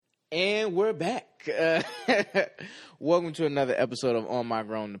And we're back. Welcome to another episode of On My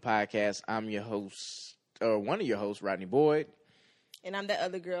Grown, the podcast. I'm your host, or one of your hosts, Rodney Boyd. And I'm that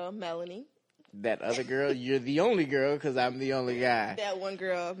other girl, Melanie. That other girl, you're the only girl because I'm the only guy. That one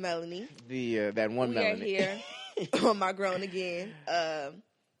girl, Melanie. That one Melanie. We are here on My Grown again. Got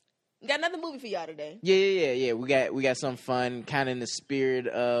another movie for y'all today. Yeah. We got some fun, kind of in the spirit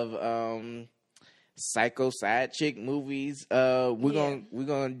of psycho side chick movies. We're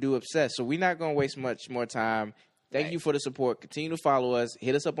gonna do Obsessed. So we're not gonna waste much more time. Thank you for the support. Continue to follow us.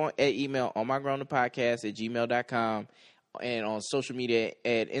 Hit us up at email on mygrownthe@gmail.com and on social media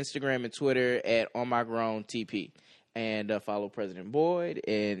at Instagram and Twitter at onmygrowntp. And follow President Boyd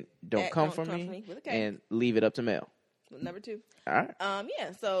and Don't Come For Me and Leave It Up to Mel. Number 2. All right.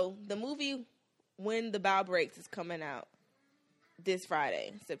 So the movie When the Bow Breaks is coming out this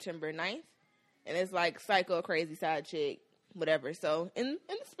Friday, September 9th. And it's like psycho, crazy side chick, whatever. So in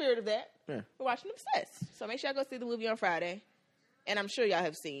the spirit of that, we're watching Obsessed. So make sure y'all go see the movie on Friday. And I'm sure y'all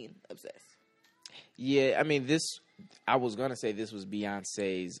have seen Obsessed. Yeah, I mean, I was going to say this was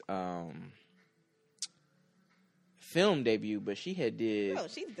Beyonce's film debut, but she had did... Oh,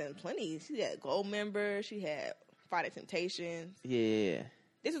 she's done plenty. She had Gold Member. She had Friday Temptations. Yeah.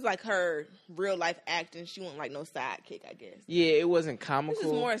 This was like her real life acting. She wasn't like no sidekick, I guess. Yeah, it wasn't comical.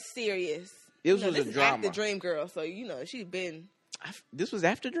 This is more serious. It was a this drama. After Dreamgirls, so she's been... This was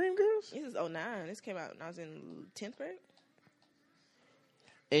after Dreamgirls? This is 2009. This came out when I was in 10th grade.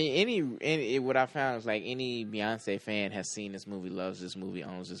 And what I found is like any Beyonce fan has seen this movie, loves this movie,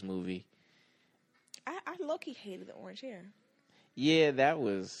 owns this movie. I low-key hated the orange hair. Yeah, that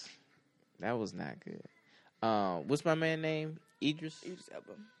was not good. What's my man name? Idris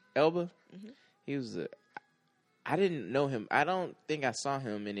Elba. Elba? Mm-hmm. He was I didn't know him. I don't think I saw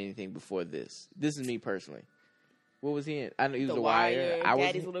him in anything before this. This is me personally. What was he in? I know he was The Wire.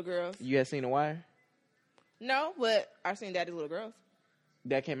 Daddy's Little Girls. You had seen The Wire? No, but I've seen Daddy's Little Girls.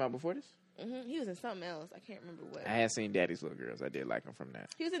 That came out before this? Mm-hmm. He was in something else. I can't remember what. I had seen Daddy's Little Girls. I did like him from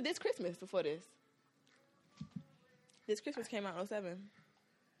that. He was in This Christmas before this. This Christmas came out in 2007.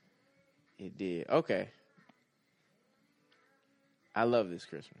 It did. Okay. I love This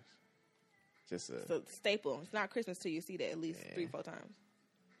Christmas. It's a staple. It's not Christmas till you see that at least 3-4 times.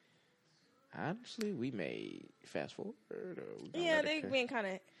 Honestly, we may fast forward. Yeah, they being kind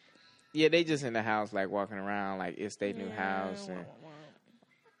of... Yeah, they just in the house, like, walking around, like, it's their new house. And...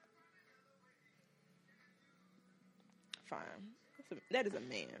 Fine. That is a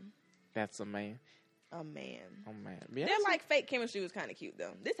man. That's a man? A man. Oh, man. Their, like, fake chemistry was kind of cute,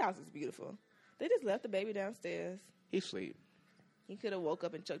 though. This house is beautiful. They just left the baby downstairs. He sleep. He could have woke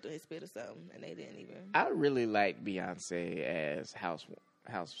up and choked on his spit or something, and they didn't even. I really like Beyonce as as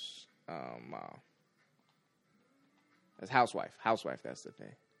housewife. Housewife, that's the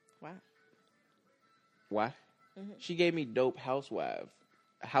thing. Why? Mm-hmm. She gave me dope housewife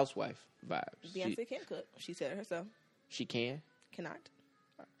vibes. Beyonce can't cook. She said it herself. She can? Cannot.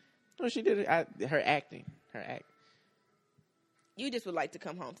 No, she did it. Her acting. You just would like to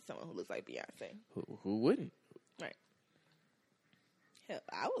come home to someone who looks like Beyonce. Who wouldn't? Right. Hell,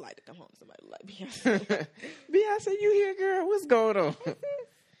 I would like to come home to somebody like Beyonce. Beyonce, you here, girl? What's going on?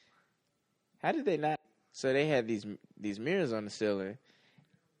 How did they not? So they had these mirrors on the ceiling,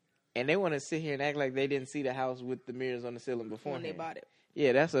 and they want to sit here and act like they didn't see the house with the mirrors on the ceiling before when they bought it.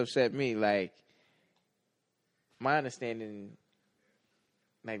 Yeah, that's upset me. Like, my understanding,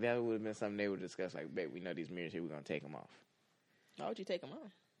 like, that would have been something they would discuss. Like, babe, we know these mirrors here. We're going to take them off. Why would you take them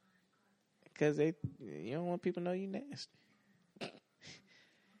off? Because you don't want people to know you nasty.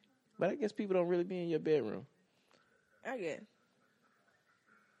 But I guess people don't really be in your bedroom. I guess.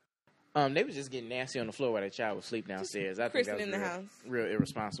 They was just getting nasty on the floor while that child was asleep downstairs. I think that was in the house. Real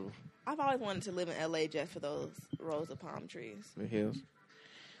irresponsible. I've always wanted to live in LA just for those rows of palm trees. The hills.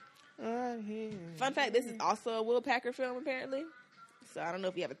 Fun fact, this is also a Will Packer film, apparently. So I don't know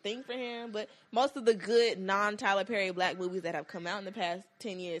if you have a thing for him, but most of the good non-Tyler Perry black movies that have come out in the past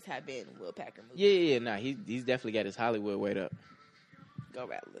 10 years have been Will Packer movies. Yeah. Nah, he's definitely got his Hollywood weight up. Go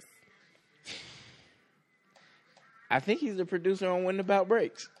Rattlers. I think he's the producer on When the Bout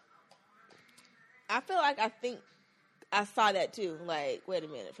Breaks. I feel like I saw that too. Like, wait a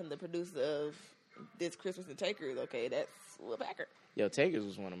minute, from the producer of This Christmas and Takers. Okay, that's Will Packer. Yo, Takers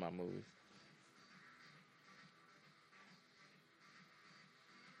was one of my movies.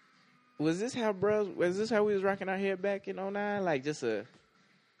 Was this how we was rocking our hair back in 2009? Like,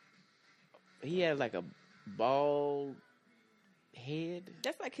 he had like a bald head.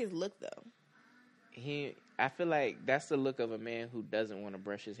 That's like his look, though. I feel like that's the look of a man who doesn't want to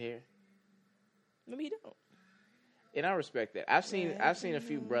brush his hair. Maybe he don't. And I respect that. I've seen a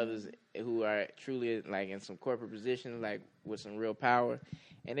few brothers who are truly like in some corporate positions, like with some real power,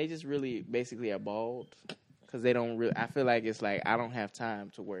 and they just really basically are bald because they don't really. I feel like it's like I don't have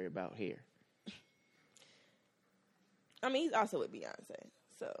time to worry about hair. I mean, he's also with Beyonce,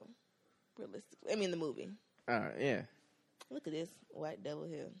 so realistically, I mean, the movie. Yeah. Look at this white devil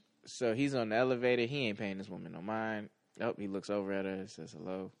here. So he's on the elevator. He ain't paying this woman no mind. Oh, he looks over at her and says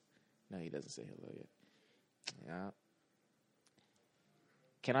hello. No, he doesn't say hello yet. Yeah.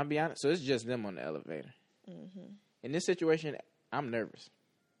 Can I be honest? So it's just them on the elevator. Mm-hmm. In this situation, I'm nervous.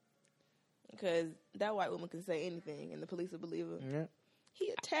 Because that white woman can say anything and the police will believe her. Yeah.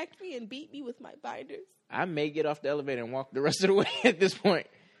 He attacked me and beat me with my binders. I may get off the elevator and walk the rest of the way at this point.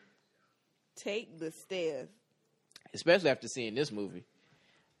 Take the stairs. Especially after seeing this movie.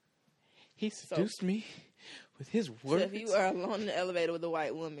 He seduced me with his words. So if you are alone in the elevator with a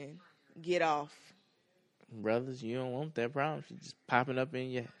white woman, get off. Brothers, you don't want that problem. She's just popping up in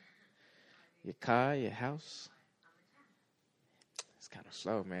your car, your house. It's kind of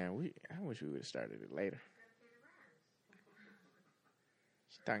slow, man. I wish we would have started it later.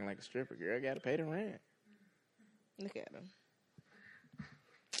 She's talking like a stripper. Girl, got to pay the rent. Look at him.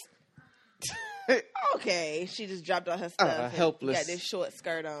 Okay, she just dropped all her stuff. Helpless. Got this short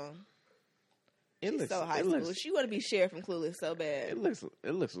skirt on. She's so high school. She want to be Cher from Clueless so bad. It looks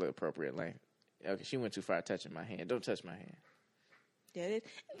a little appropriate, like. Okay, she went too far touching my hand. Don't touch my hand. Yeah, and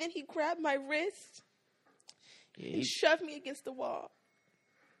then he grabbed my wrist. Yeah, he shoved me against the wall.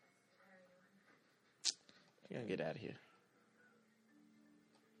 You gotta get out of here.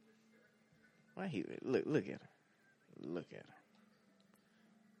 Why he look at her. Look at her.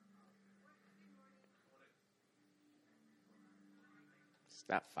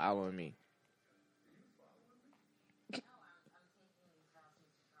 Stop following me.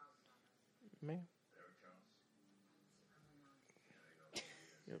 Man.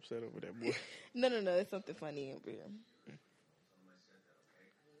 You upset over that boy? No. It's something funny over here.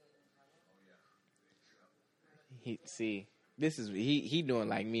 He doing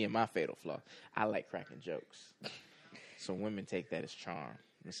like me and my fatal flaw. I like cracking jokes. So women take that as charm.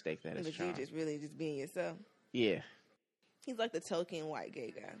 Mistake that as charm. But you just really just being yourself. Yeah. He's like the token white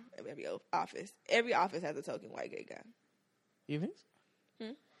gay guy of every office. Every office has a token white gay guy. You think so?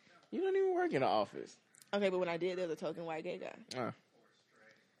 You don't even work in the office. Okay, but when I did, there was a token white gay guy.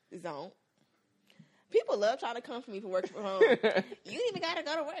 Don't. People love trying to come for me for working from home. You ain't even got to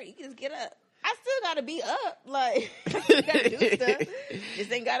go to work. You can just get up. I still got to be up. Like, I got to do stuff.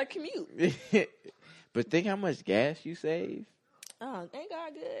 Just ain't got to commute. But think how much gas you save. Oh, thank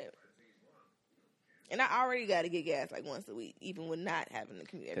God, good. And I already got to get gas like once a week, even when not having to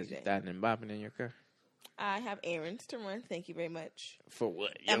commute every day. Because you're starting and bopping in your car. I have errands to run. Thank you very much. For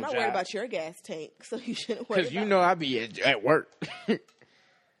what? I'm not worried about your gas tank, so you shouldn't worry about it. Because you know I be at work.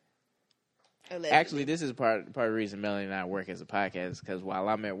 Allegedly. Actually, this is part of the reason Melanie and I work as a podcast, because while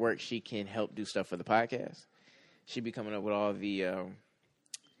I'm at work, she can help do stuff for the podcast. She be coming up with all the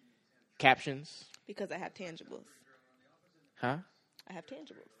captions. Because I have tangibles. Huh? I have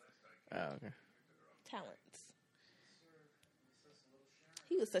tangibles. Oh, okay. Talents.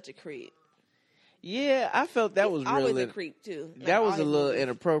 He was such a creep. Yeah, I felt that was always really a creep too. Like, that was a little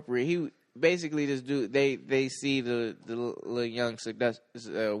inappropriate. He basically this dude. They see the little young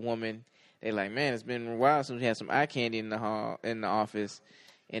woman. They like, man, it's been a while since we had some eye candy in the office.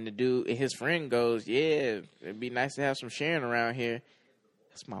 And the dude, his friend goes, yeah, it'd be nice to have some Sharon around here.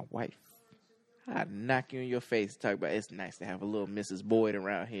 That's my wife. I'd knock you in your face and talk about it's nice to have a little Mrs. Boyd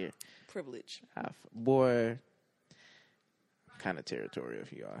around here. Privilege. Boy, kind of territorial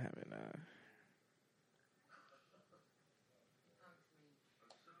if you all haven't.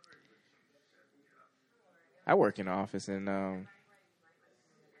 I work in the office, and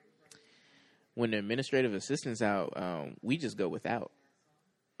when the administrative assistant's out, we just go without.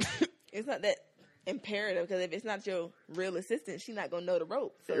 It's not that imperative, because if it's not your real assistant, she's not gonna know the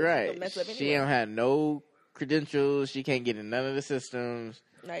ropes. So right. Mess up anyway. She don't have no credentials. She can't get in none of the systems.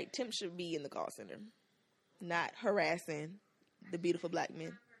 Like, Tim should be in the call center, not harassing the beautiful black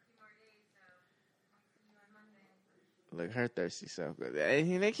men. Look, her thirsty self.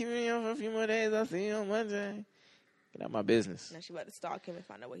 Hey, they keep me on for a few more days. I'll see you on Monday. Get out my business. Now she about to stalk him and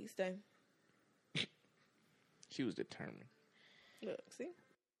find out where he's staying. She was determined. Look, see?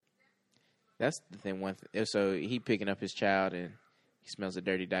 That's the thing. So he picking up his child and he smells a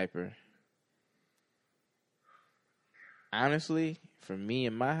dirty diaper. Honestly, for me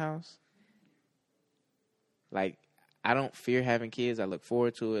in my house, like, I don't fear having kids. I look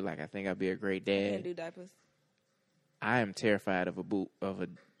forward to it. Like, I think I'll be a great dad. I can't do diapers. I am terrified of a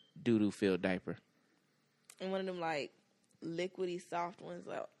doo-doo filled diaper. And one of them like liquidy soft ones,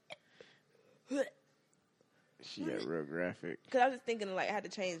 like. She got real graphic. Because I was just thinking, like, I had to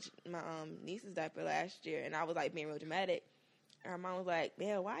change my niece's diaper last year, and I was, like, being real dramatic. And her mom was like,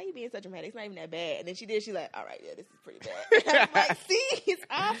 man, why are you being so dramatic? It's not even that bad. And then she did. She's like, all right, yeah, this is pretty bad. And I was like, see, it's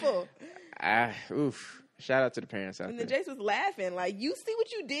awful. Oof. Shout out to the parents out And there. then Jace was laughing. Like, you see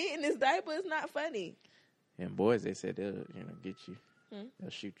what you did in this diaper? It's not funny. And boys, they said they'll, get you.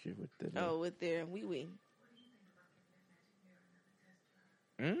 They'll shoot you with the... Oh, with their wee-wee.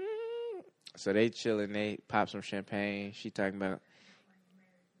 So they chilling. They pop some champagne. She talking about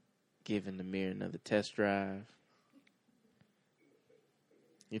giving the mirror another test drive.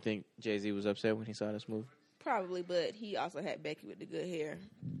 You think Jay-Z was upset when he saw this movie? Probably, but he also had Becky with the good hair.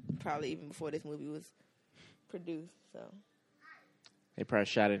 Probably even before this movie was produced. So they probably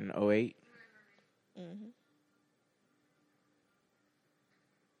shot it in 2008. Mm-hmm.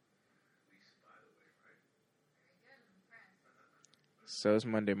 So it's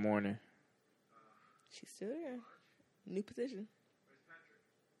Monday morning. She's still there. New position.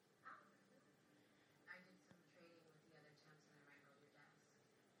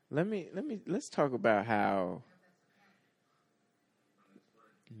 Let's talk about how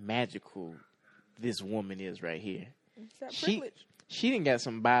magical this woman is right here. It's that privilege. She didn't got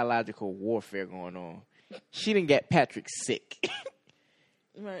some biological warfare going on. She didn't get Patrick sick.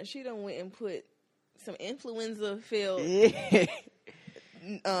 Right. She done went and put some influenza filled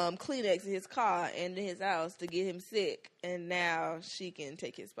Kleenex in his car and in his house to get him sick, and now she can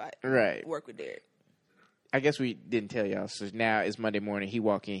take his spot. Right. Work with Derek. I guess we didn't tell y'all. So now it's Monday morning. He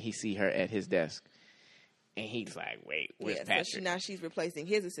walk in. He see her at his desk. And he's like, wait, where's Patrick? So now she's replacing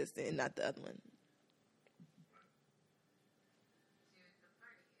his assistant and not the other one.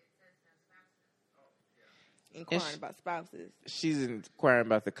 Inquiring about spouses. She's inquiring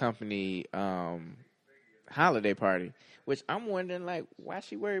about the company holiday party, which I'm wondering, like, why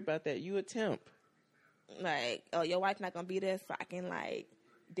she worried about that? You a temp. Like, oh, your wife not going to be there so I can, like,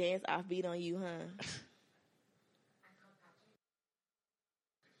 dance offbeat on you, huh?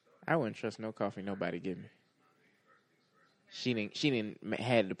 I wouldn't trust no coffee nobody give me. She didn't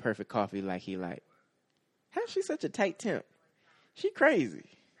had the perfect coffee like he like. How's she such a tight temp? She crazy.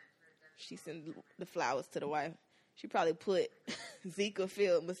 She sent the flowers to the wife. She probably put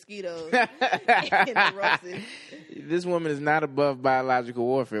Zika-filled mosquitoes in the roses. This woman is not above biological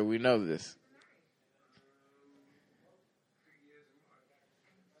warfare. We know this.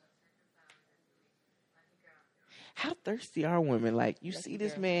 How thirsty are women? Like, you see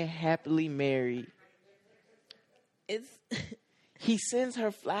this man happily married. He sends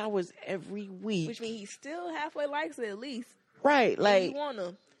her flowers every week. Which means he still halfway likes it at least. Right, like. You want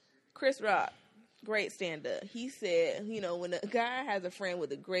him. Chris Rock, great stand-up. He said, when a guy has a friend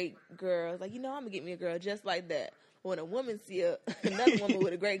with a great girl, like, I'm going to get me a girl just like that. When a woman see another woman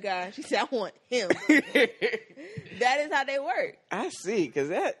with a great guy, she said, I want him. That is how they work. I see, because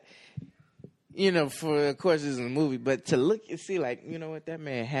that, of course, this is a movie, but to look and see, like, you know what, that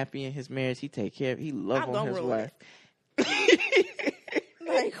man happy in his marriage, he take care of, he love on his wife.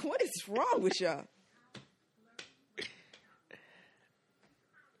 Like, what is wrong with y'all?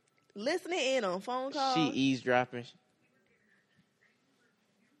 Listening in on phone calls. She eavesdropping.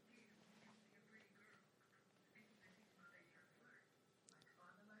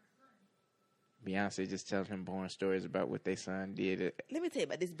 Beyonce just telling him boring stories about what their son did. Let me tell you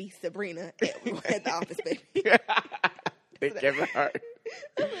about this beast Sabrina at the office, baby. Think Kevin Hart.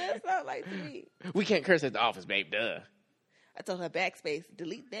 That sounds like to me. We can't curse at the office, babe. Duh. I told her backspace,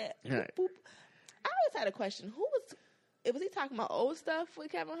 delete that. Right. Boop, boop. I always had a question. Was he talking about old stuff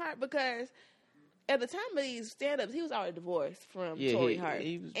with Kevin Hart? Because at the time of these stand-ups, he was already divorced from Tori Hart.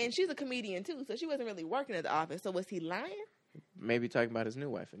 And she's a comedian, too, so she wasn't really working at the office. So was he lying? Maybe talking about his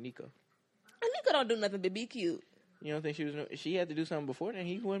new wife, Anika. Anika don't do nothing but be cute. You don't think she had to do something before then?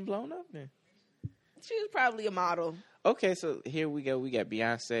 He wasn't blown up then. She was probably a model. Okay, so here we go. We got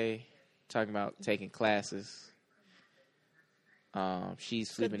Beyonce talking about taking classes. She's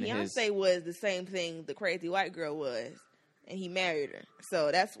sleeping in his... Beyonce was the same thing the crazy white girl was, and he married her.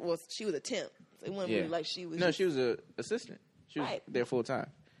 So she was a temp. So it wasn't really like she was... No, she was an assistant. She was there full time.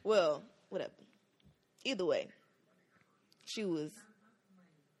 Well, whatever. Either way, she was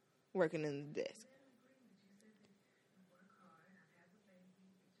working in the desk.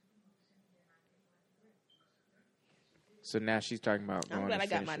 So now she's talking about going I'm glad to I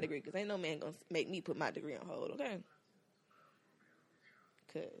got my finish it. degree, because ain't no man going to make me put my degree on hold, okay?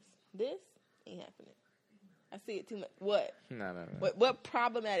 Because this ain't happening. I see it too much. What? No. What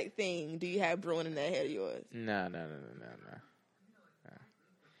problematic thing do you have brewing in that head of yours? No.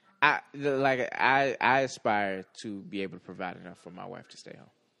 I aspire to be able to provide enough for my wife to stay home.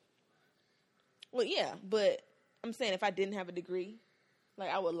 Well, yeah, but I'm saying if I didn't have a degree, like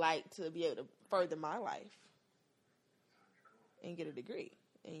I would like to be able to further my life and get a degree.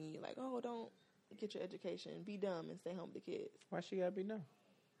 And you're like, oh, don't get your education, be dumb, and stay home with the kids. Why she gotta be dumb?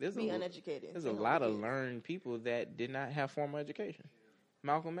 Be uneducated. There's a lot of learned people that did not have formal education.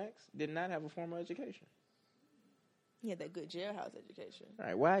 Malcolm X did not have a formal education. He had that good jailhouse education. All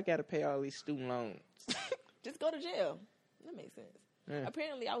right, why I gotta pay all these student loans? Just go to jail. That makes sense. Yeah.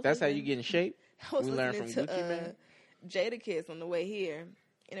 Apparently, That's how you get in shape. I was we learned from listening to Gucci Man. Jadakiss on the way here,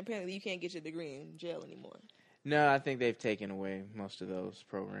 and apparently you can't get your degree in jail anymore. No, I think they've taken away most of those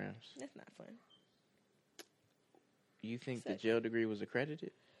programs. That's not fun. You think the jail degree was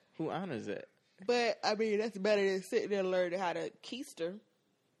accredited? Who honors that? But, I mean, that's better than sitting there learning how to keister.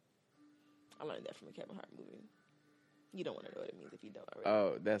 I learned that from a Kevin Hart movie. You don't want to know what it means if you don't already.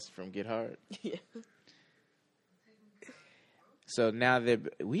 Oh, that's from Get Hard? Yeah. So now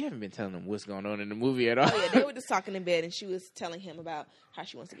that we haven't been telling them what's going on in the movie at all. Oh, yeah, they were just talking in bed, and she was telling him about how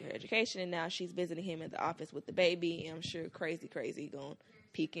she wants to get her education, and now she's visiting him at the office with the baby, and I'm sure crazy going to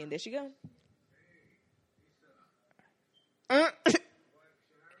peek in. There she go.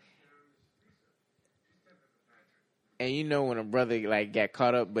 And you know when a brother like got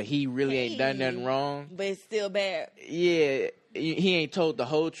caught up, but he really ain't done nothing wrong. But it's still bad. Yeah, he ain't told the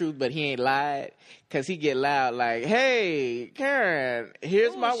whole truth, but he ain't lied. Because he get loud like, hey, Karen,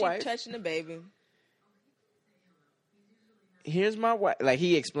 here's my wife. Touching the baby. Here's my wife. Like,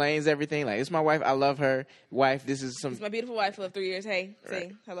 he explains everything. Like, it's my wife. I love her. Wife, this is some... It's my beautiful wife of 3 years. Hey, right.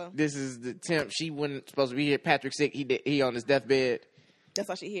 Say hello. This is the temp. She wasn't supposed to be here. Patrick sick. He on his deathbed. That's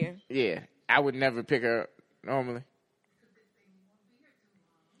all she here. Yeah. I would never pick her up normally.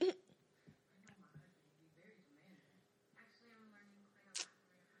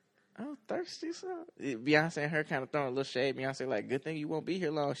 Oh, thirsty, so Beyonce and her kind of throwing a little shade. Beyonce like, good thing you won't be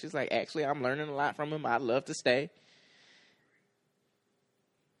here long. She's like, actually, I'm learning a lot from him. I'd love to stay.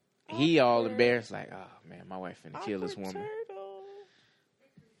 He all embarrassed, like, oh man, my wife finna kill this woman.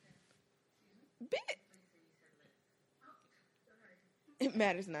 Bit. It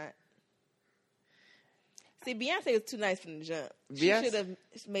matters not. See, Beyonce was too nice from the jump. She should have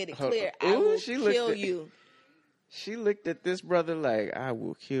made it clear. I will kill you. She looked at this brother like, I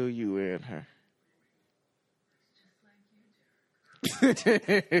will kill you and her.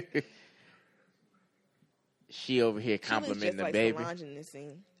 She over here complimenting the baby. Solange in this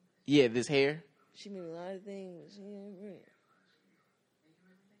scene. Yeah, this hair. She made a lot of things.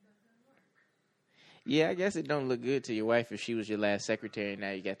 Yeah, I guess it don't look good to your wife if she was your last secretary and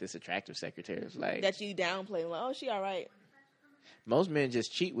now you got this attractive secretary. It's like that you downplay. Like, oh, she all right. Most men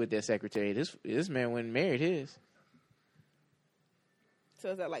just cheat with their secretary. This man went and married his. So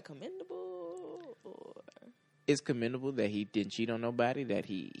is that like commendable? Or? It's commendable that he didn't cheat on nobody, that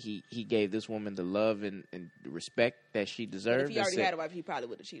he gave this woman the love and respect that she deserved. But if he already had a wife, he probably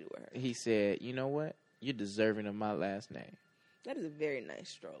would have cheated with her. He said, you know what? You're deserving of my last name. That is a very nice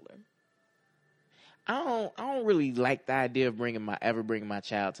stroller. I don't really like the idea of bringing my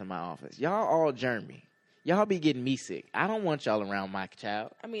child to my office. Y'all all germy. Y'all be getting me sick. I don't want y'all around my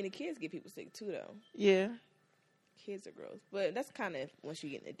child. I mean, the kids get people sick too, though. Yeah. Kids are gross. But that's kind of once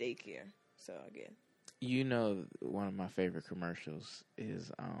you get into daycare. So, I guess. You know, one of my favorite commercials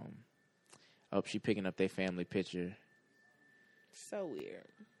is, she picking up their family picture. So weird.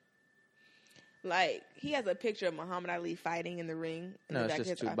 Like, he has a picture of Muhammad Ali fighting in the ring. No, it's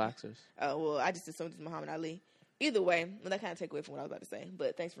just two boxers. Oh, well, I just assumed it's Muhammad Ali. Either way, that kind of take away from what I was about to say.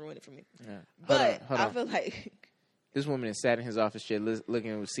 But thanks for ruining it for me. Yeah. But I feel like... This woman is sat in his office chair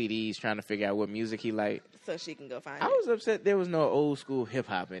looking at CDs, trying to figure out what music he liked. So she can go find it. I was upset there was no old school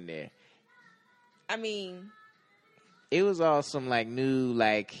hip-hop in there. I mean... It was all some, like, new,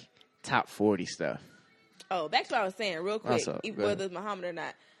 like, top 40 stuff. Oh, back to what I was saying real quick. Whether it's Muhammad or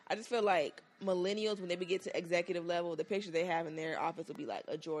not. I just feel like millennials, when they get to executive level, the picture they have in their office will be like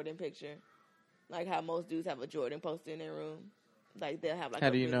a Jordan picture. Like how most dudes have a Jordan poster in their room. Like they'll have like. How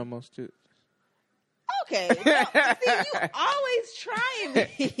do you know most dudes? Okay. See, you always trying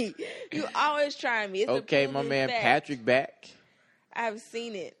me. You always trying me. It's okay, my man fact. Patrick back. I've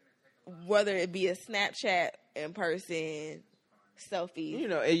seen it. Whether it be a Snapchat in person, selfie. You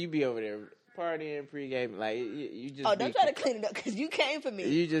know, and you be over there partying pregame, like you just. Oh, don't try to clean it up because you came for me.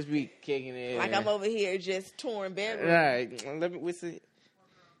 You just be kicking it. Like I'm over here just touring bedroom. Right. Let me see.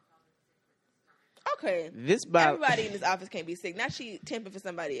 Okay. Everybody in this office can't be sick. Now she temping for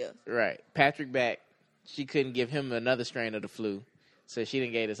somebody else. Right. Patrick back. She couldn't give him another strain of the flu, so she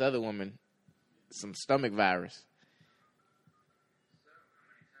didn't give this other woman some stomach virus.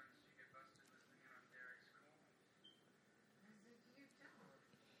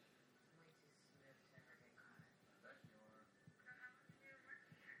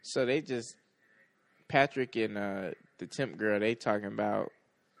 So they just Patrick and the temp girl. They talking about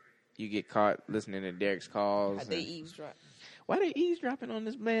you get caught listening to Derek's calls. How they eavesdrop. Why they eavesdropping on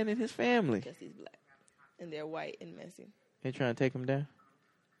this man and his family? Because he's black. And they're white and messy. They trying to take him down?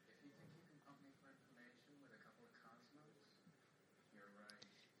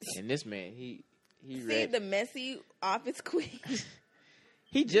 And this man, he See the messy office queen?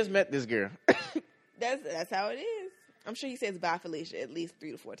 he just met this girl. That's how it is. I'm sure he says bye Felicia at least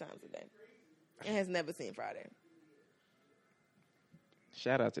 3 to 4 times a day. And has never seen Friday.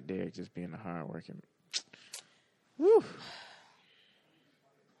 Shout out to Derek just being a hard working. Woo.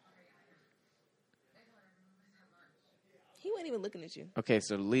 He wasn't even looking at you. Okay,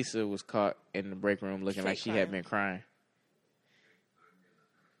 so Lisa was caught in the break room looking like she had been crying.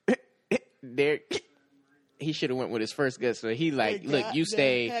 Derek, he should have went with his first gut. So he like, look, you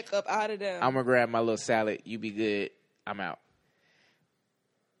stay. Heck up out of there. I'm gonna grab my little salad. You be good. I'm out.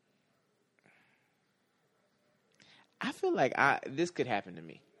 I feel like this could happen to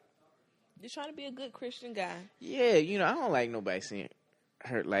me. You're trying to be a good Christian guy. Yeah, you know, I don't like nobody seeing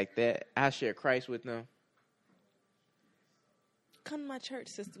hurt like that. I share Christ with them. Come to my church,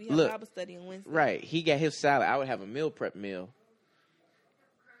 sister. We have Bible study on Wednesday. Right. He got his salad. I would have a meal prep meal.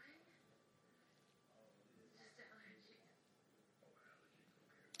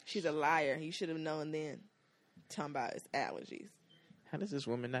 She's a liar. You should have known then. Talking about his allergies. How does this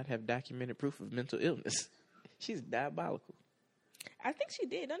woman not have documented proof of mental illness? She's diabolical. I think she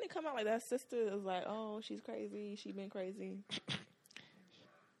did. Doesn't it come out like that sister was like, oh, she's crazy. She been crazy.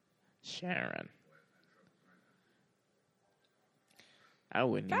 Sharon. I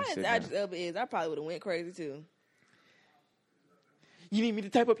wouldn't even sit down. I probably would have went crazy too. You need me to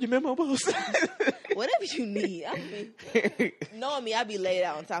type up your memo, boss? Whatever you need. Knowing me, I'd be laid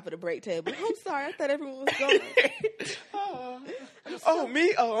out on top of the break table. I'm sorry. I thought everyone was going.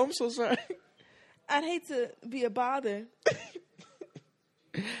 Me? Oh, I'm so sorry. I'd hate to be a bother.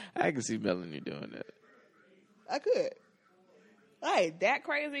 I can see Melanie doing that. I could. I ain't that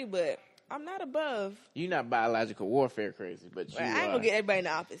crazy, but I'm not above. You're not biological warfare crazy, but you I ain't gonna get everybody in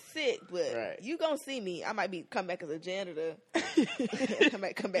the office sick, but you gonna see me. I might come back as a janitor. I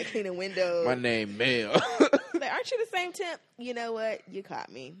might come back cleaning windows. My name Mel. Like, aren't you the same temp? You know what? You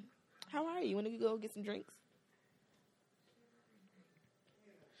caught me. How are you? Want to go get some drinks?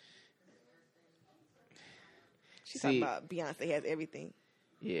 She's talking about Beyonce has everything.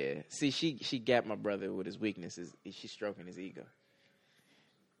 Yeah. See, she got my brother with his weaknesses. She's stroking his ego.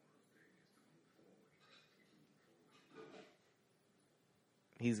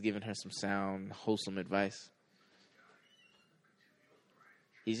 He's giving her some sound, wholesome advice.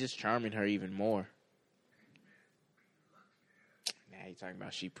 He's just charming her even more. Now you're talking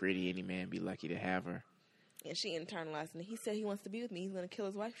about she pretty, any man be lucky to have her. And she internalized it. He said he wants to be with me. He's going to kill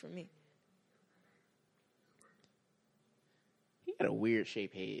his wife for me. He got a weird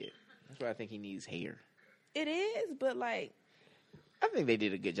shaped head. That's why I think he needs hair. It is, but like... I think they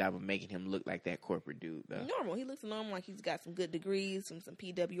did a good job of making him look like that corporate dude, though. Normal. He looks normal, like he's got some good degrees, some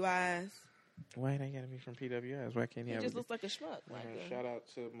PWIs. Why ain't I gotta be from PWIs? Why can't he have just looks like a schmuck. Shout out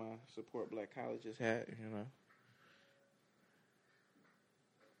to my Support Black Colleges hat, you know.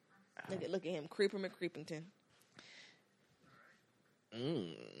 Look at him, Creeper McCreepington.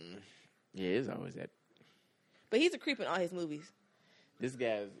 Yeah, it's always that. But he's a creep in all his movies. This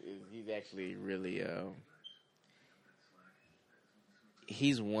guy he's actually really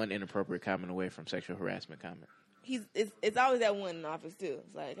he's one inappropriate comment away from sexual harassment comment. It's always that one in the office too.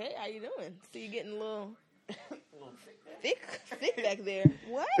 It's like, hey, how you doing? See you getting a little thick back there.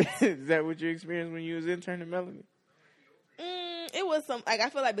 What? Is that what you experienced when you was interning, Melanie? It was I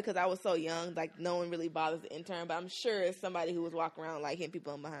feel like because I was so young, like no one really bothers the intern, but I'm sure it's somebody who was walking around like hitting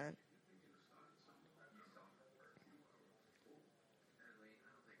people in behind.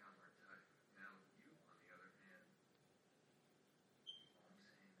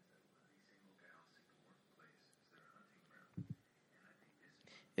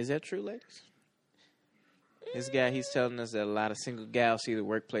 Is that true, ladies? This guy, he's telling us that a lot of single gals see the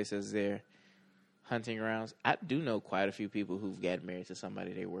workplace as their hunting grounds. I do know quite a few people who've gotten married to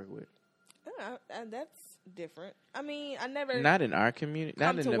somebody they work with. That's different. I mean, I never... Not in our community.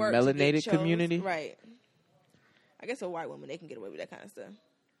 Not in the melanated community. Right. I guess a white woman, they can get away with that kind of stuff.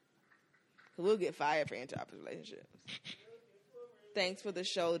 Because we'll get fired for inter-office relationships. Thanks for the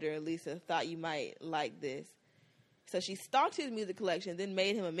shoulder, Lisa. Thought you might like this. So she stalked his music collection, then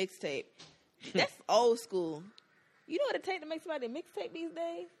made him a mixtape. That's old school. You know what it takes to make somebody a mixtape these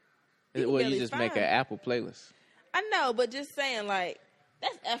days? Well, you just make an Apple playlist. I know, but just saying, like,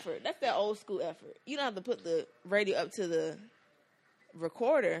 that's effort. That's that old school effort. You don't have to put the radio up to the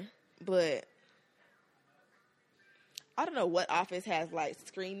recorder, but I don't know what office has like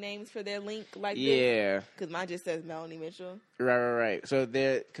screen names for their link like this. Yeah. Because mine just says Melanie Mitchell. Right. So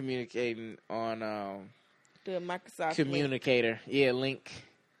they're communicating on The Microsoft Communicator. Link. Yeah, Link.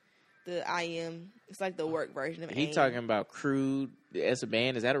 The IM. It's like the work version of He AIM. talking about Crude as a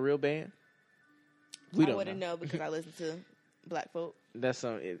band. Is that a real band? We I don't wouldn't know because I listen to black folk. That's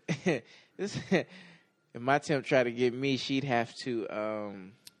something. If my temp tried to get me, she'd have to.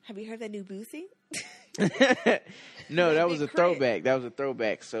 Have you heard that new Boosie? No, that was a Big Crit. throwback. That was a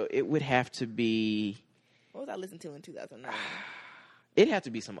throwback. So it would have to be. What was I listening to in 2009? It'd have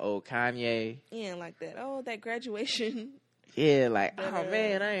to be some old Kanye. Yeah, like that. Oh, that graduation Yeah, like, But, oh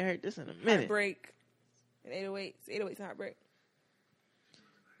man, I ain't heard this in a minute. heartbreak. And 808s. 808s and heartbreak.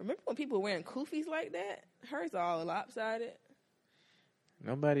 Remember when people were wearing koofies like that? Hers all lopsided.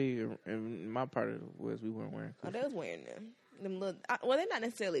 Nobody in my part of the woods, we weren't wearing. Oh, they was wearing them. Them little. Well, they're not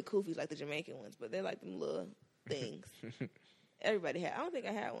necessarily koofies like the Jamaican ones, but they're like them little things. Everybody had. I don't think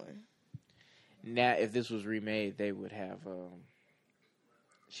I had one. Now, if this was remade, they would have.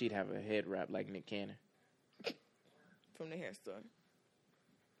 She'd have a head wrap like Nick Cannon. From the hair store.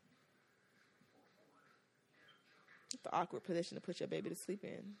 It's the awkward position to put your baby to sleep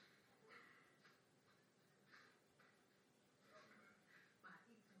in.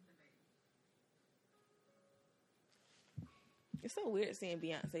 It's so weird seeing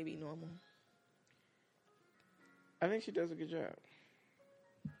Beyonce be normal. I think she does a good job.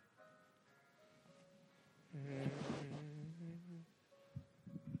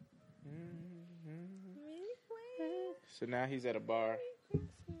 So now he's at a bar.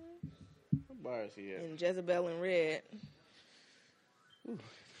 What bar is he at? And Jezebel in red. Ooh,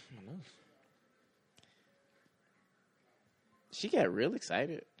 my nose. She got real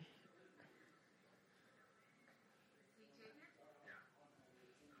excited.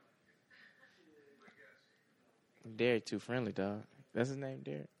 Derek too friendly, dog. That's his name,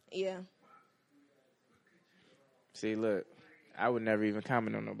 Derek? Yeah. See, look. I would never even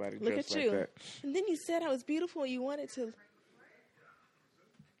comment on nobody Look dressed at like you. that. And then you said I was beautiful and you wanted to.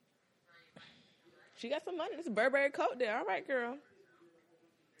 She got some money. It's a Burberry coat there. All right, girl.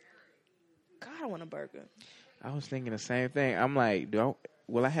 God, I want a burger. I was thinking the same thing. I'm like,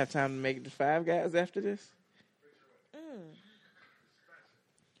 will I have time to make it to Five Guys after this? How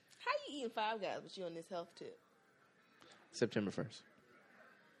you eating Five Guys with you on this health tip? September 1st.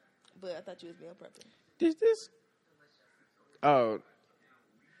 But I thought you was meal prepping. This? Oh.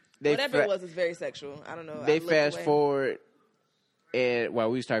 Whatever it was very sexual. I don't know. They I looked fast away. forward, and while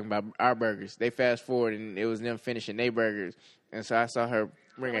we was talking about our burgers, they fast forward, and it was them finishing their burgers. And so I saw her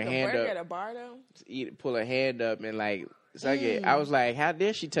bring Like her a hand burger up, at a bar though? pull her hand up, and like, I was like, how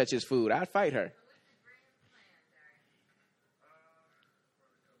dare she touch his food? I'd fight her.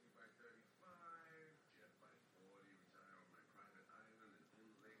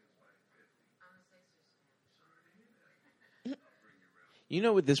 You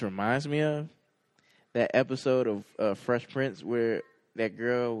know what this reminds me of? That episode of Fresh Prince where that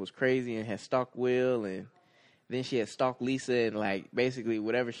girl was crazy and had stalked Will, and then she had stalked Lisa, and like basically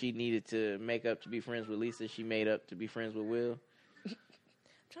whatever she needed to make up to be friends with Lisa, she made up to be friends with Will. I'm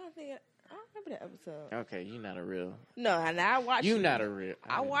trying to think. I don't remember that episode. Okay, you're not a real. No, and I watched. You not a real.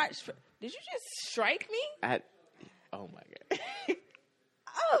 I watched. Did you just strike me? Oh my god.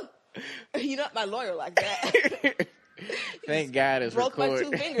 Oh, you're not my lawyer like that. Thank God it's broke recorded.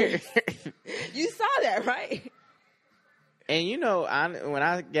 my 2 fingers. You saw that, right? And you know, when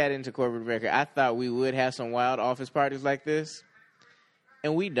I got into corporate America, I thought we would have some wild office parties like this,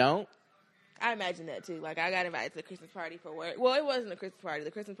 and we don't. I imagine that too. Like I got invited to the Christmas party for work. Well, it wasn't a Christmas party.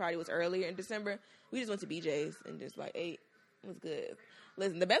 The Christmas party was earlier in December. We just went to BJ's and just like ate. It was good.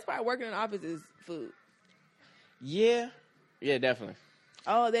 Listen, the best part of working in the office is food. Yeah, definitely.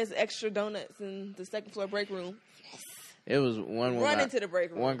 Oh, there's extra donuts in the second floor break room. It was one Run into the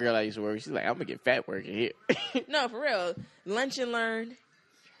break room. One girl I used to work with, she's like, I'm gonna get fat working here. No, for real. Lunch and learn.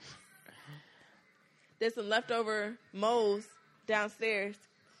 There's some leftover moles downstairs.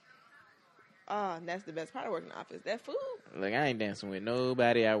 Oh, and that's the best part of working in the office. That food. Like, I ain't dancing with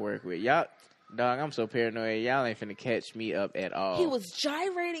nobody I work with. Y'all, dog, I'm so paranoid. Y'all ain't finna catch me up at all. He was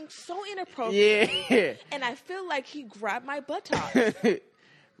gyrating so inappropriately. Yeah. And I feel like he grabbed my buttocks.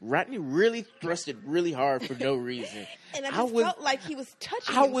 Rodney really thrusted really hard for no reason. And I just felt like he was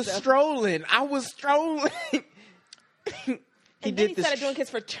touching I was himself. strolling. And then he started doing his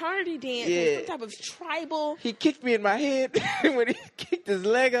fraternity dance. Yeah. Some type of tribal. He kicked me in my head when he kicked his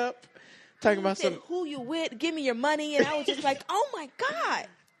leg up. Talking about said, some. who you with? Give me your money. And I was just like, oh my God.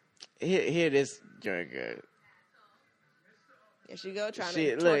 Here this joint good. There she go, trying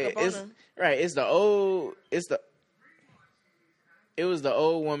Shit, to look, twerk up on it's her. right. It was the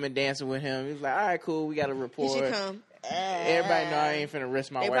old woman dancing with him. He was like, all right, cool, we got a report. Here she come. Everybody know I ain't finna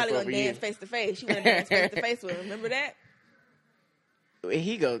risk my They wife probably over gonna you. dance face to face. She wanna dance face to face with him. Remember that?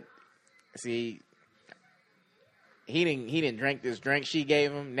 He go, see, he didn't drink this drink she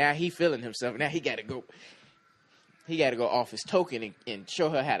gave him. Now he feeling himself. Now he got to go off his token and show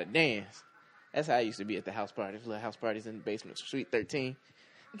her how to dance. That's how I used to be at the house parties. Little house parties in the basement of Suite 13.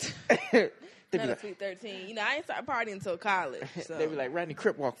 Not a Sweet 13. You know, I ain't started partying until college. So. They be like, Rodney,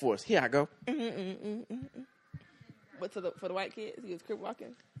 crip walk for us. Here I go. But for the white kids, he was crip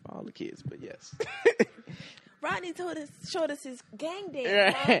walking. All the kids, but yes. Rodney showed us his gang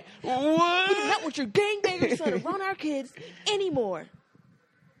dance. Right. What? We do What? not want your gangbangers trying to run our kids anymore.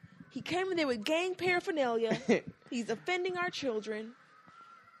 He came in there with gang paraphernalia. He's offending our children.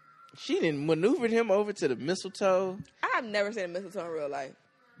 She done maneuvered him over to the mistletoe. I've never seen a mistletoe in real life.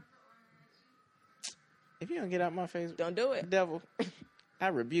 If you don't get out my face, Don't do it. devil, I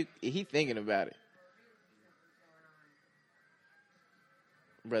rebuke. He thinking about it.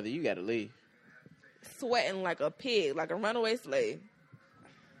 Brother, you got to leave. Sweating like a pig, like a runaway slave.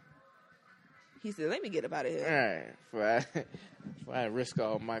 He said, let me get up out of All here. right. Before I risk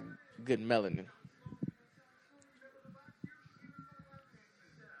all my good melanin.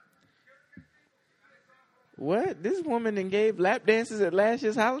 What? This woman then gave lap dances at last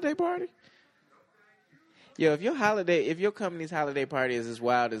year's holiday party? Yo, if your company's holiday party is as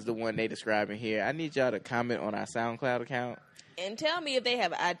wild as the one they describing here, I need y'all to comment on our SoundCloud account. And tell me if they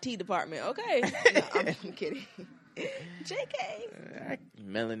have an IT department. Okay. No, I'm kidding. JK.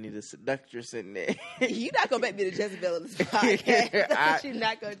 Melanie the seductress in there. You're not going to make me the Jezebel of this podcast. You're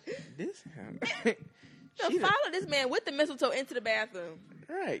not going to. This So follow this man with the mistletoe into the bathroom.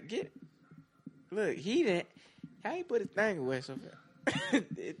 Right, look, he didn't. How he put his thing away so fast?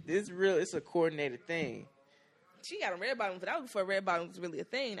 It's real. It's a coordinated thing. She got on red bottoms. That was before red bottoms was really a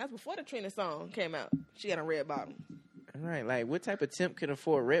thing. That was before the Trina song came out. She got on red bottoms. Right, like what type of temp can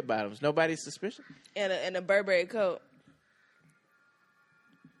afford red bottoms? Nobody's suspicious. And a Burberry coat.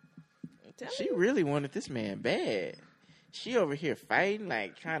 She really wanted this man bad. She over here fighting,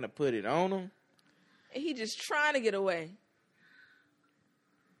 like trying to put it on him. And he just trying to get away.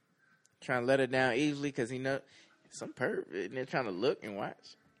 Trying to let her down easily because he know some perv and they're trying to look and watch.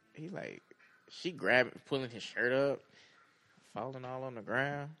 He like, she grabbing, pulling his shirt up, falling all on the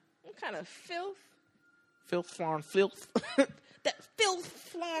ground. What kind of filth? Filth, foreign filth. That filth,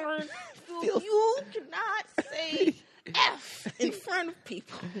 Florence. You cannot say F in front of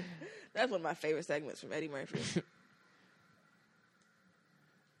people. That's one of my favorite segments from Eddie Murphy.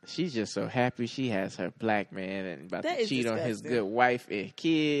 She's just so happy she has her black man and about That to is cheat on his disgusting. good wife and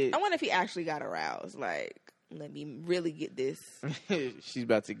kid. I wonder if he actually got aroused. Like, let me really get this. She's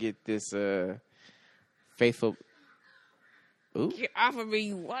about to get this faithful. Ooh. Get off of me,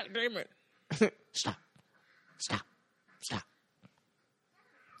 you white demon. Stop.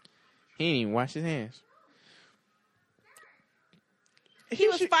 He didn't even wash his hands. He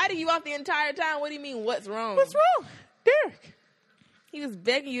was fighting you off the entire time. What do you mean, what's wrong? What's wrong? Derek. He was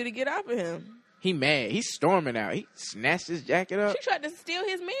begging you to get off of him. He mad. He's storming out. He snatched his jacket up. She tried to steal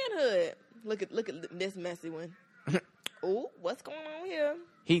his manhood. Look at this messy one. Oh, what's going on here?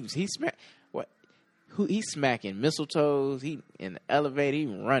 He smack what? Who he's smacking mistletoes? He in the elevator. He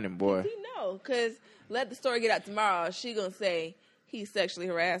running, boy. He know, cause let the story get out tomorrow. She gonna say he sexually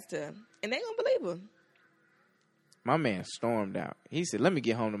harassed her, and they gonna believe her. My man stormed out. He said, "Let me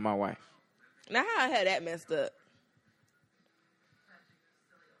get home to my wife." Now how I had that messed up?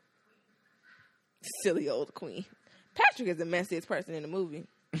 Silly old queen. Patrick is the messiest person in the movie.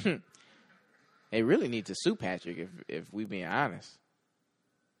 They really need to sue Patrick if we being honest.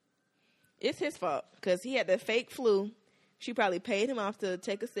 It's his fault because he had the fake flu. She probably paid him off to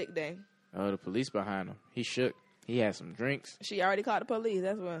take a sick day. Oh, the police behind him. He shook. He had some drinks. She already called the police.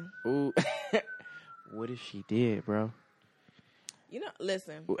 That's why. Ooh. What if she did, bro? You know,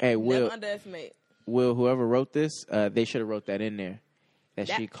 listen. Hey, Will. Never underestimate. Will, whoever wrote this, they should have wrote that in there. That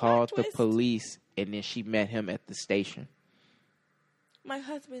she That called plot the twist? police and then she met him at the station. My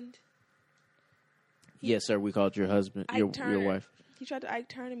husband. Yes, sir. We called your husband, your wife. He tried to Ike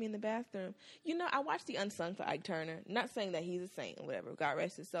Turner me in the bathroom. You know, I watched The Unsung for Ike Turner. Not saying that he's a saint or whatever. God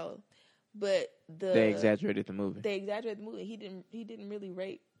rest his soul. But They exaggerated the movie. They exaggerated the movie. He didn't really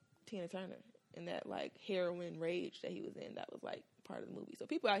rape Tina Turner in that like heroin rage that he was in. That was like part of the movie. So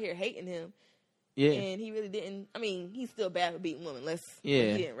people out here hating him. Yeah. And he really didn't. I mean, he's still bad for beating women. He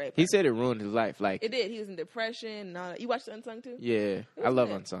Yeah. didn't rape He her. said it ruined his life. Like, It did. He was in depression and all that. You watched The Unsung too? yeah. was I love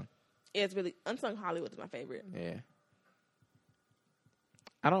good. Unsung. Yeah, it's really Unsung Hollywood is my favorite. Yeah.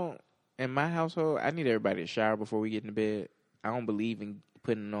 I don't. In my household, I need everybody to shower before we get into bed. I don't believe in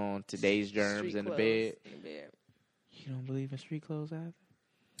putting on today's germs Street in the clothes bed. in the bed. You don't believe in street clothes either?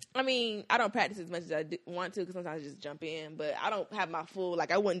 I mean, I don't practice as much as I want to because sometimes I just jump in. But I don't have my full,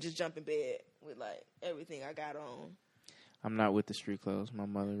 like, I wouldn't just jump in bed with, like, everything I got on. I'm not with the street clothes. My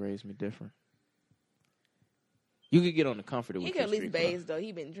mother raised me different. You could get on the comforter with He your could at least street bathe, clothes. though.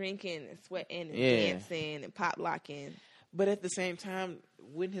 He been drinking and sweating and Yeah. dancing and pop locking. But at the same time,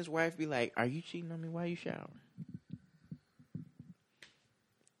 wouldn't his wife be like, "Are you cheating on me? Why you showering?"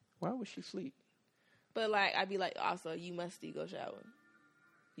 Why would she sleep? But, like, I'd be like, also, you must go shower.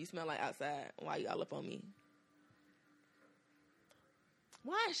 You smell like outside. Why you all up on me?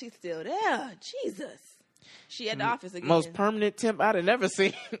 Why is she still there? Jesus. She at the office again. Most permanent temp I'd have never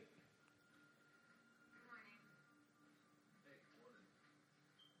seen.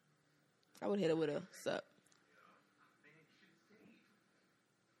 I would hit her with a sup.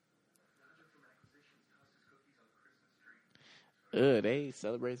 They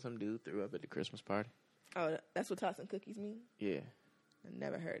celebrate some dude threw up at the Christmas party. Oh, that's what tossing cookies mean? Yeah. I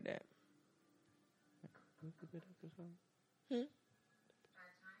never heard that. Hmm?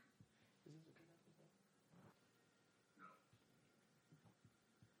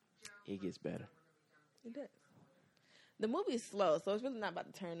 It gets better. It does. The movie's slow, so it's really not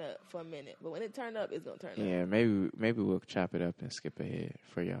about to turn up for a minute. But when it turn up, it's gonna turn up. Yeah, maybe we'll chop it up and skip ahead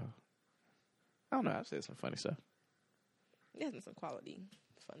for y'all. I don't know. I've said some funny stuff. There's been some quality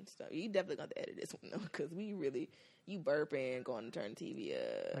fun stuff. You definitely got to edit this one though, because you burping, going to turn the TV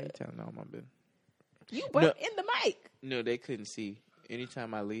up. Why you telling all my business? You burp in the mic. No, they couldn't see.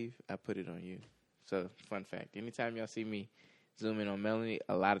 Anytime I leave, I put it on you. So, fun fact. Anytime y'all see me zoom in on Melanie,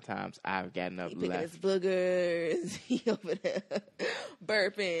 a lot of times I've gotten up He picking left. his boogers. He over there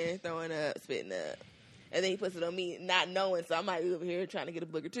burping, throwing up, spitting up. And then he puts it on me, not knowing. So I might be over here trying to get a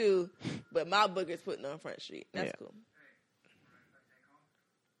booger too. But my booger's putting on Front Street. That's Yeah. cool.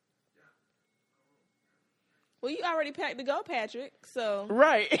 Well, you already packed to go, Patrick. So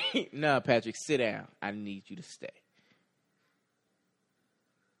Right. No, Patrick, sit down. I need you to stay.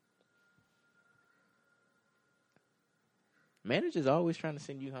 Manager's always trying to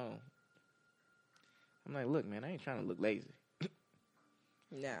send you home. I'm like, look, man, I ain't trying to look lazy.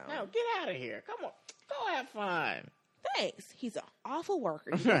 no. No, get out of here. Come on. Go have fun. Thanks. He's an awful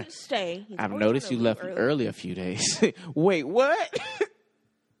worker. He didn't stay. He's I've always noticed trying you to left leave early a few days. Wait, what?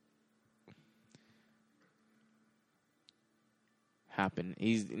 Hopping.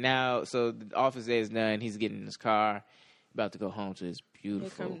 He's now, so the office day is done. He's getting in his car, about to go home to his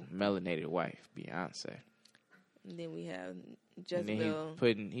beautiful melanated wife, Beyonce. And then we have And then Jezebel.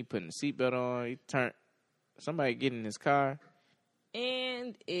 he putting the seatbelt on. He turned somebody getting in his car.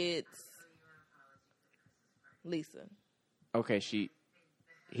 And it's Lisa. Okay, he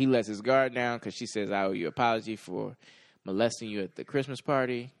lets his guard down because she says, "I owe you an apology for molesting you at the Christmas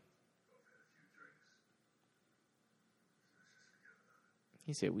party."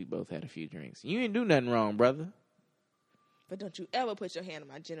 He said, "We both had a few drinks. You ain't do nothing wrong, brother." But don't you ever put your hand on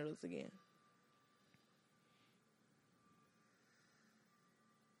my genitals again.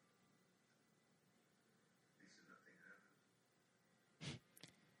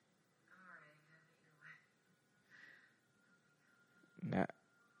 Nah,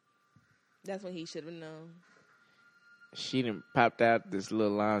 That's when he should have known. she done popped out this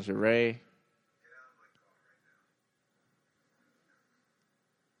little lingerie.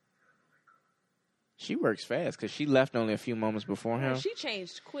 She works fast because she left only a few moments before him. She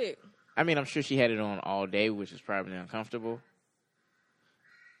changed quick. I mean, I'm sure she had it on all day, which is probably uncomfortable.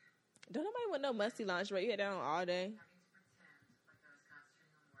 Don't nobody want no musty lingerie. You had that on all day.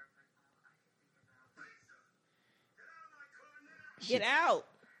 Get out.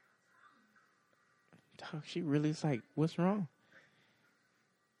 Dog, she really is like, what's wrong?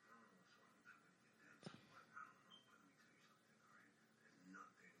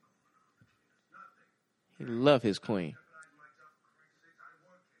 He love his queen.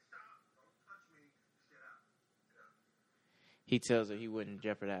 He tells her he wouldn't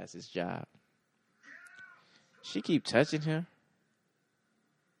jeopardize his job. She keep touching him.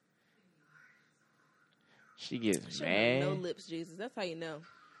 She gets She mad. no lips, Jesus. That's how you know.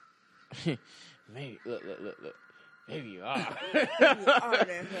 Maybe look. Maybe you are. You are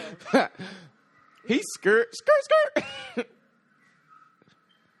that hoe. He's skirt.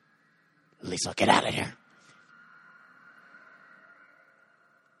 Lisa, get out of here.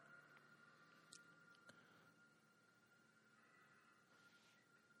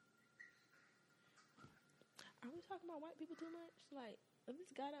 Are we talking about white people too much? Like, if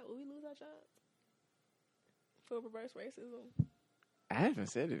this got out, will we lose our jobs? For reverse racism? I haven't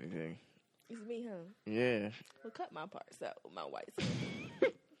said anything. It's me, huh? Yeah. Well, cut my parts out with my white skin.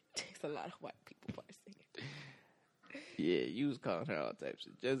 Takes a lot of white people parts in. Yeah, you was calling her all types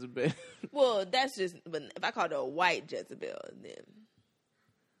of Jezebel. Well, that's just, but if I called her a white Jezebel, then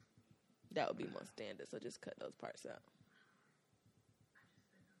that would be more standard. So just cut those parts out.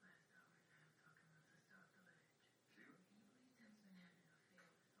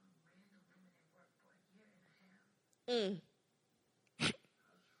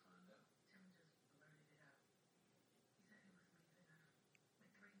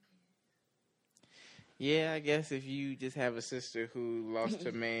 Yeah, I guess if you just have a sister who lost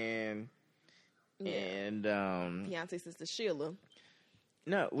her man, and Beyonce's sister Sheila.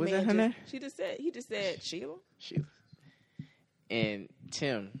 No, was that her name? He just said Sheila. Sheila. And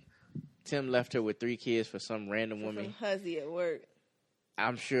Tim left her with 3 kids for some random woman. Some hussy at work.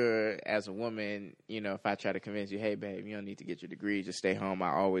 I'm sure as a woman, you know, if I try to convince you, hey, babe, you don't need to get your degree, just stay home. I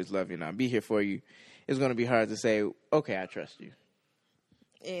always love you and I'll be here for you. It's going to be hard to say, okay, I trust you.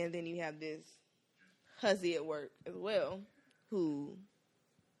 And then you have this hussy at work as well who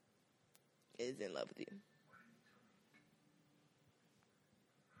is in love with you.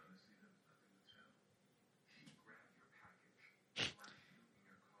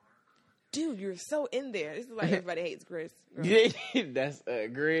 Dude, you're so in there. This is like everybody hates Chris. Yeah, that's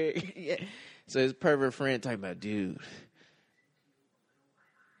Greg. Yeah. So his pervert friend talking about, dude.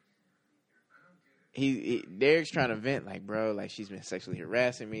 Derek's trying to vent, like, bro, like, she's been sexually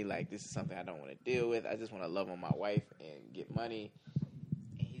harassing me. Like, this is something I don't want to deal with. I just want to love on my wife and get money.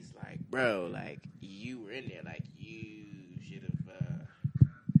 And he's like, bro, like, you were in there. Like, you should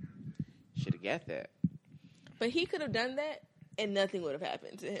have got that. But he could have done that and nothing would have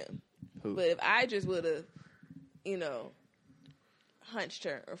happened to him. Who? But if I just would have, you know, hunched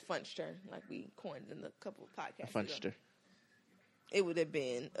her or funched her, like we coined in a couple of podcasts Funched her. it would have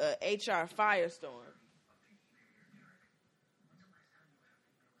been a HR firestorm.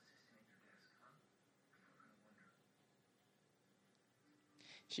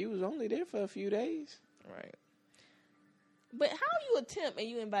 She was only there for a few days. Right. But how you a temp and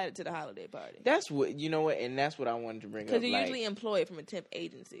you invited to the holiday party? That's what, you know what, and that's what I wanted to bring up. Because you're like, usually employed from a temp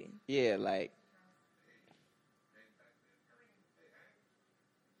agency. Yeah, like.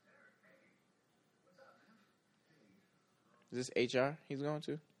 Is this HR he's going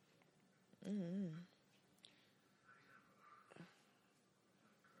to? Mm-hmm.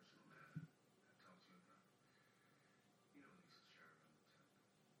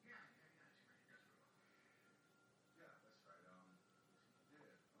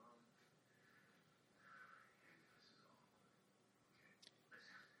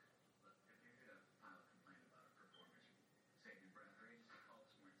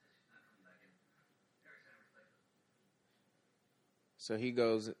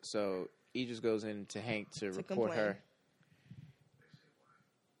 So he just goes in to Hank to report complain. her.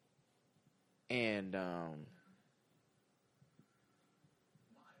 And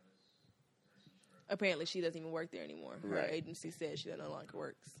Apparently she doesn't even work there anymore. Her Right. agency says she no longer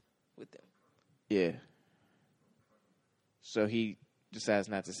works with them. yeah. So he decides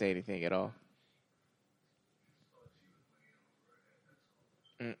not to say anything at all.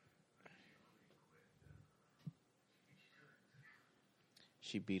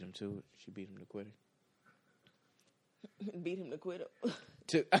 She beat him to it. She beat him to quitting. Beat him to quit.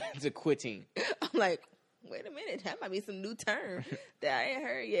 To quitting. I'm like, wait a minute, that might be some new term that I ain't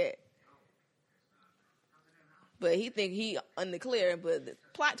heard yet. But he think he undeclared, but the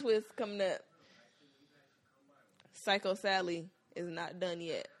plot twist coming up. Psycho Sally is not done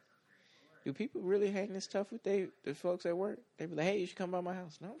yet. Do people really hang this tough with the folks at work? They be like, hey, you should come by my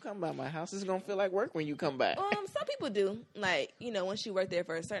house. No, don't come by my house. It's going to feel like work when you come back. Some people do. Like, you know, once you work there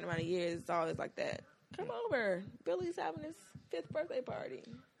for a certain amount of years, it's always like that. Come over. Billy's having his 5th birthday party.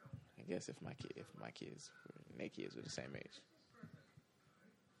 I guess if my kids were the same age.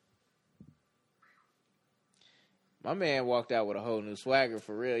 My man walked out with a whole new swagger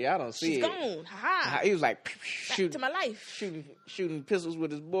for real. Y'all don't see She's it. gone. Ha. He was like Back to my life. shooting pistols with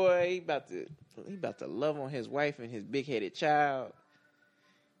his boy. He about to love on his wife and his big headed child.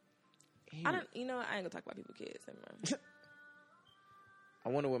 I ain't gonna talk about people's kids. Never mind. I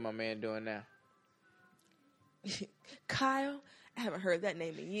wonder what my man doing now. Kyle, I haven't heard that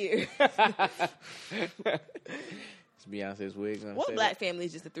name in years. It's Beyonce's wig. What black family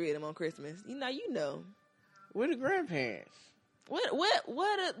is just the 3 of them on Christmas? You know. Where the grandparents? What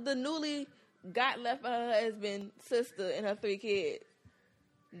the newly got left for her husband, sister, and her 3 kids?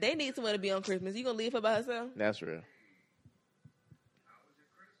 They need someone to be on Christmas. You gonna leave her by herself? That's real.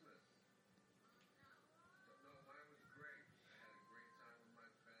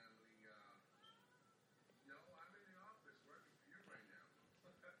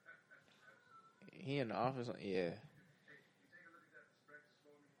 He in the office. Yeah.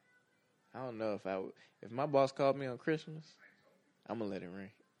 I don't know if my boss called me on Christmas, I'm gonna let it ring.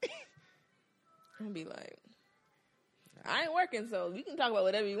 I'm gonna be like, I ain't working, so you can talk about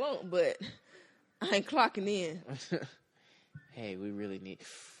whatever you want, but I ain't clocking in. Hey, we really need.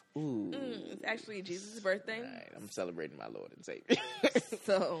 Ooh, it's actually Jesus' birthday. Right, I'm celebrating my Lord and Savior.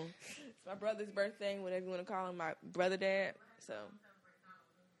 So it's my brother's birthday, whatever you want to call him, my brother dad.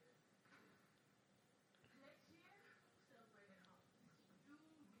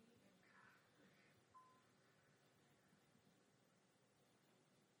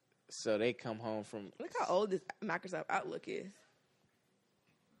 So they come home from. Look how old this Microsoft Outlook is.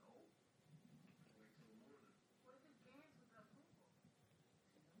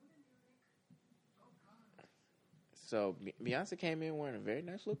 So Beyonce came in wearing a very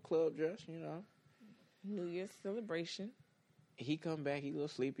nice little club dress, you know. New Year's celebration. He come back, he a little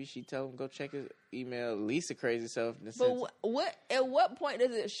sleepy. She tell him go check his email. Lisa crazy self. But what? At what point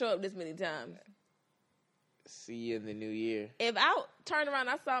does it show up this many times? See you in the new year. If I turned around,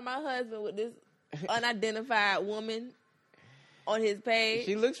 I saw my husband with this unidentified woman on his page.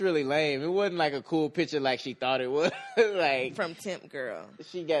 She looks really lame. It wasn't like a cool picture like she thought it was. Like from Temp Girl.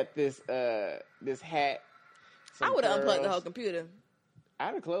 She got this hat. I would have unplugged the whole computer.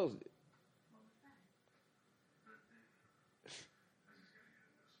 I'd have closed it.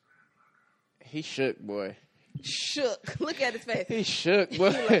 He shook, boy. Shook. Look at his face. He shook, boy.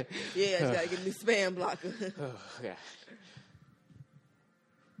 Like, yeah, I gotta get a new spam blocker. Oh, yeah.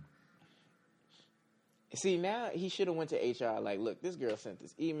 See, now he should have went to HR. Like, look, this girl sent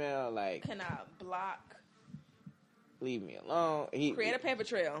this email. Like, can I block? Leave me alone. Create a paper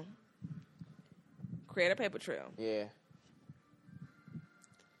trail. Create a paper trail. Yeah.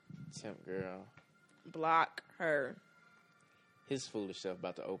 Temp Girl. Block her. His foolish self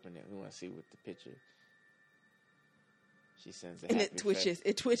about to open it. We want to see what the picture. She sends it. And it twitches.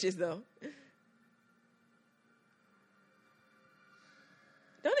 It twitches, though.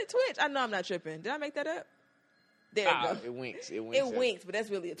 Don't it twitch? I know I'm not tripping. Did I make that up? There you go. It winks. It winks, but that's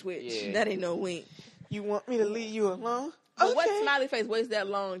really a twitch. Yeah. That ain't no wink. You want me to leave you alone? But okay. What smiley face waits that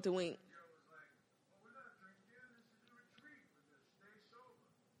long to wink?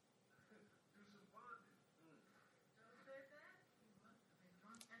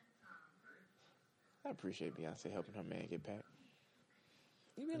 I appreciate Beyonce helping her man get packed.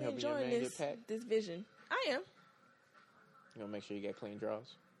 You really enjoying this vision? I am. You gonna make sure you got clean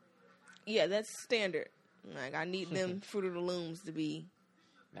drawers? Yeah, that's standard. Like, I need them Fruit of the Looms to be.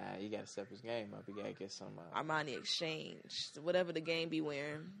 Nah, you gotta step his game up. You gotta get some Armani Exchange, so whatever the game be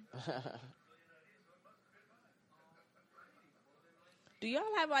wearing. Do y'all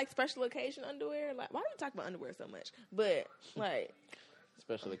have like special occasion underwear? Like, why do you talk about underwear so much? But like.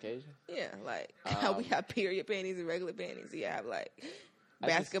 Special occasion? Yeah, like how we have period panties and regular panties. You have like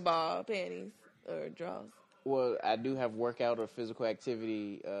basketball panties or drawers. Well, I do have workout or physical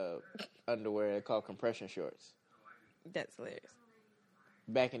activity underwear called compression shorts. That's hilarious.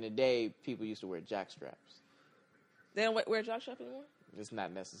 Back in the day, people used to wear jock straps. They don't wear jock straps anymore? It's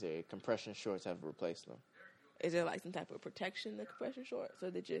not necessary. Compression shorts have replaced them. Is there like some type of protection in the compression shorts,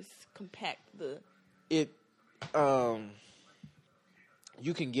 or they just compact the?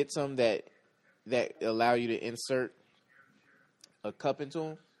 You can get some that allow you to insert a cup into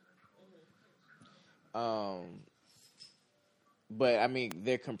them. But I mean,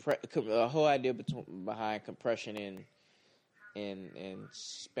 the whole idea behind compression and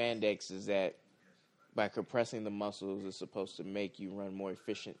spandex is that by compressing the muscles, it's supposed to make you run more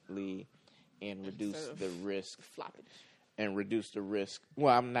efficiently and reduce the risk. Flopping. And reduce the risk.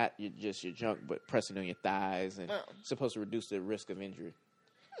 Well, I'm not just your junk, but pressing on your thighs and supposed to reduce the risk of injury.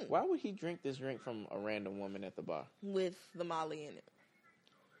 Why would he drink this drink from a random woman at the bar? With the Molly in it.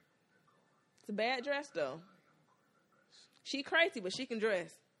 It's a bad dress, though. She crazy, but she can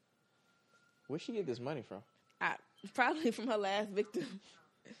dress. Where'd she get this money from? Probably from her last victim.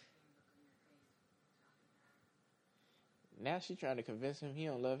 Now she's trying to convince him he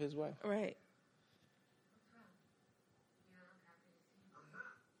don't love his wife. Right.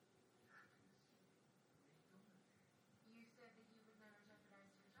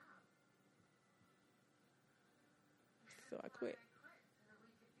 So I quit.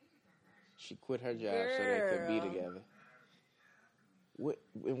 She quit her job so they could be together.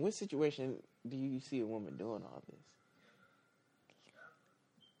 In what situation do you see a woman doing all this?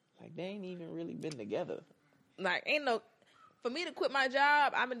 Like, they ain't even really been together. Like, for me to quit my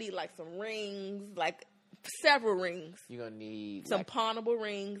job, I'm going to need, like, some rings, like, several rings. You're going to need... Some pawnable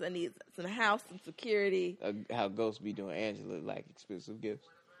rings. I need some house, some security. How Ghost be doing Angela, like, expensive gifts.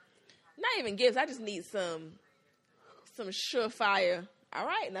 not even gifts. I just need some surefire. All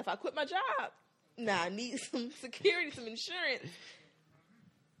right, now if I quit my job, I need some security, some insurance.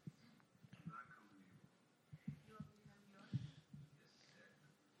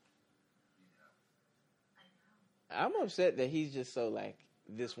 I'm upset that he's just so like,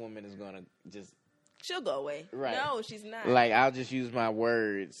 this woman is gonna just. She'll go away. Right. No, she's not. Like, I'll just use my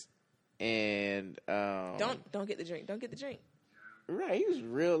words and don't get the drink. Don't get the drink. Right, he was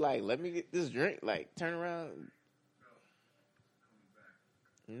real like, let me get this drink. Like, turn around.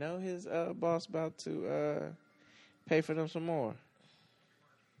 No, his boss about to pay for them some more.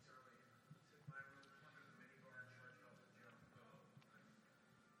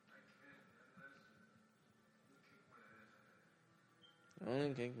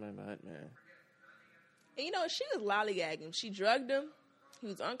 Only kick my butt, man. And you know, she was lollygagging. She drugged him. He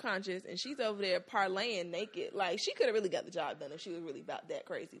was unconscious, and she's over there parlaying naked. Like, she could have really got the job done if she was really about that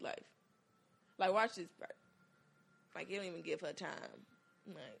crazy life. Like, watch this part. Like, you don't even give her time.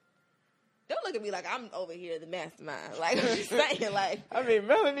 Like, don't look at me like I'm over here the mastermind. Like, I'm just saying, like. I mean,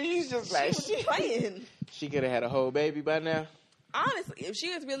 Melanie's just like, she was playing. She could have had a whole baby by now. Honestly, if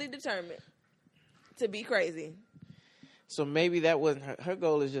she was really determined to be crazy. So maybe that wasn't her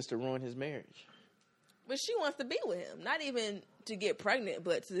goal is just to ruin his marriage. But she wants to be with him. Not even to get pregnant,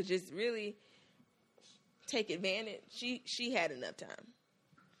 but to just really take advantage. She had enough time.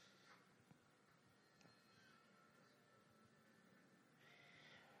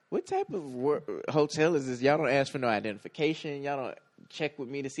 What type of hotel is this? Y'all don't ask for no identification. Y'all don't check with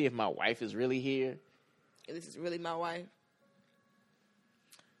me to see if my wife is really here. If this is really my wife.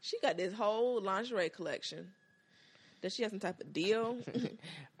 She got this whole lingerie collection. Does she have some type of deal?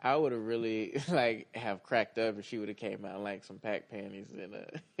 I would have really have cracked up if she would have came out like some pack panties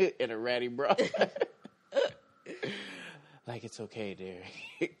in a ratty bra. Like, it's okay,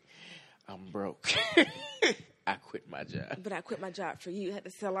 Derek. I'm broke. I quit my job. But I quit my job for you. I had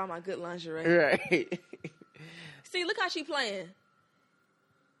to sell all my good lingerie. Right. See, look how she playing.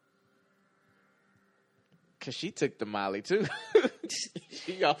 Because she took the Molly, too.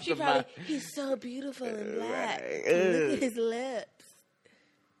 She off the probably, he's so beautiful and black. Right. Look at his lips.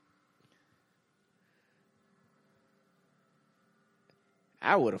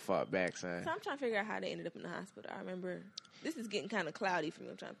 I would have fought back, son. So I'm trying to figure out how they ended up in the hospital. I remember, this is getting kind of cloudy for me.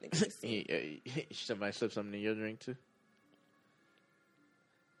 I'm trying to think of this scene. Somebody slipped something in your drink, too?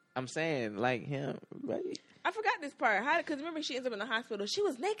 I'm saying, like him, right? I forgot this part. Because remember, she ends up in the hospital. She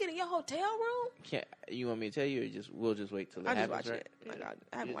was naked in your hotel room? You want me to tell you, or we'll just wait till it happens, just watch right? it. Like,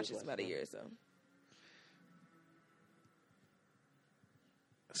 I haven't watched this in about a year or so.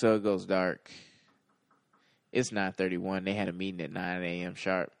 So it goes dark. It's 9:31. They had a meeting at 9 a.m.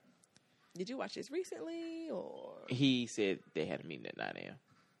 sharp. Did you watch this recently, or? He said they had a meeting at 9 a.m.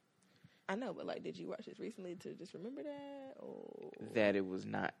 I know, but did you watch this recently to just remember that, or that it was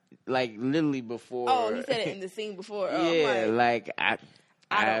not literally before? Oh, he said it in the scene before. Yeah,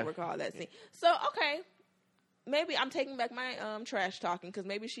 I don't recall that scene. So okay, maybe I'm taking back my trash talking, because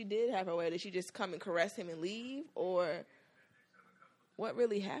maybe she did have her way. Did she just come and caress him and leave, or what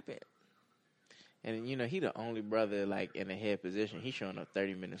really happened? And he the only brother in a head position. He's showing up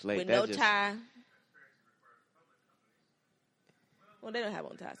 30 minutes late. With no tie. Well, they don't have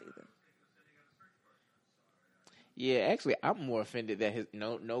on ties either. Yeah, actually, I'm more offended that his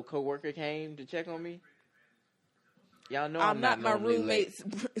no coworker came to check on me. Y'all know I'm not my roommate's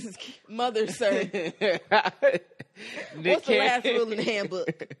mother, sir. What's the last rule in the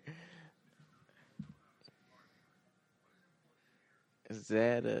handbook? Is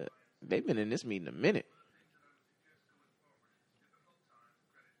that they've been in this meeting a minute.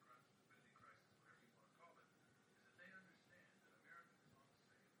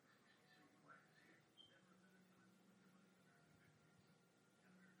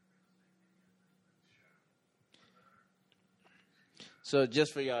 So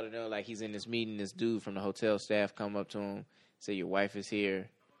just for y'all to know, he's in this meeting, this dude from the hotel staff come up to him, say, your wife is here.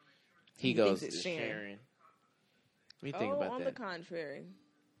 He goes, it's Sharon. What do you think about that? On the contrary.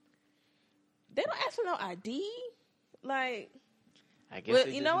 They don't ask for no ID. I guess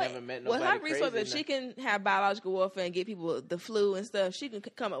they just never met nobody her crazy resources, if she can have biological warfare and get people the flu and stuff, she can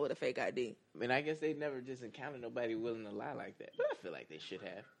come up with a fake ID. And I guess they never just encountered nobody willing to lie like that. But I feel like they should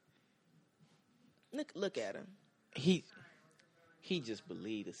have. Look at him. He just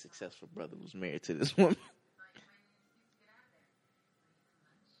believed a successful brother was married to this woman.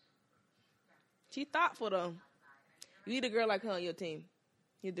 She thoughtful, though. You need a girl like her on your team.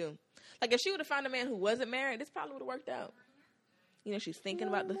 You do. If she would have found a man who wasn't married, this probably would have worked out. She's thinking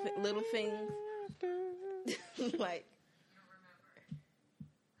about the little things.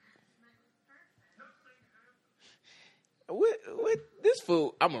 with this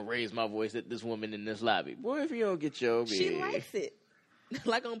fool, I'm gonna raise my voice at this woman in this lobby. Boy, if you don't get your She likes it.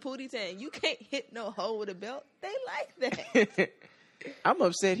 Like on Pootie Tang, you can't hit no hoe with a belt. They like that. I'm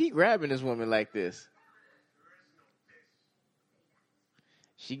upset he grabbing this woman like this.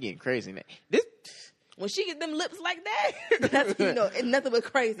 She getting crazy now. This When she get them lips like that, that's when you know it's nothing but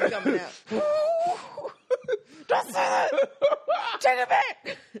crazy coming out. Don't say that. Take it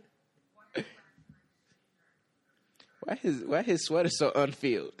back. Why his sweater so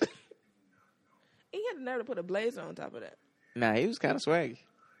unfilled? He had the nerve to put a blazer on top of that. Nah, he was kind of swaggy.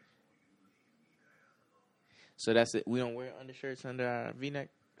 So that's it. We don't wear undershirts under our V-neck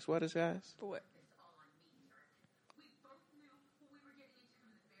sweaters, guys. For what?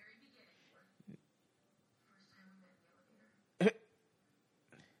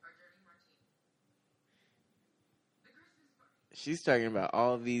 She's talking about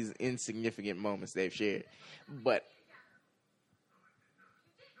all these insignificant moments they've shared, but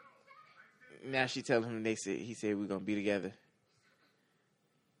now she telling him he said we're gonna be together.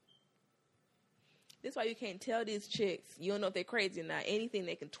 That's why you can't tell these chicks. You don't know if they're crazy or not. Anything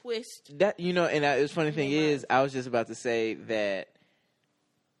they can twist. That and the funny thing is, I was just about to say that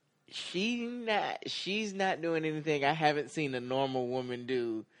she's not doing anything I haven't seen a normal woman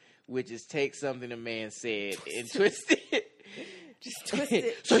do, which is take something a man said and twist it. Just twist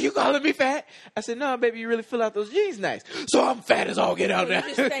it. So you calling me fat? I said, no, baby, you really fill out those jeans nice. So I'm fat as all get out now.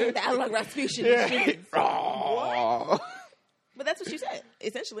 You just saying that I like Rasputin jeans. What? But that's what she said,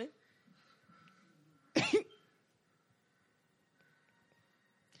 essentially.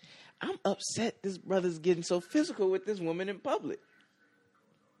 I'm upset this brother's getting so physical with this woman in public.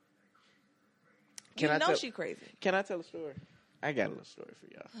 She crazy. Can I tell a story? I got a little story for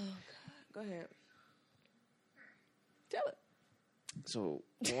y'all. Oh, God. Go ahead. Tell it. So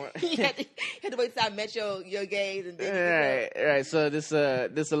you had to wait till I met your gaze and then right. So this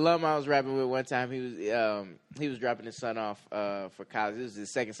alum I was rapping with one time, he was dropping his son off for college. This was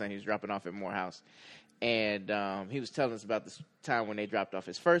his second son. He was dropping off at Morehouse, and he was telling us about this time when they dropped off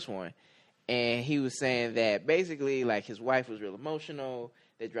his first one, and he was saying that basically like his wife was real emotional.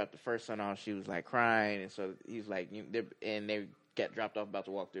 They dropped the first son off. She was like crying, and so he's like, and they got dropped off about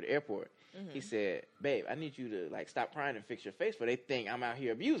to walk through the airport. Mm-hmm. He said, babe, I need you to like stop crying and fix your face, for they think I'm out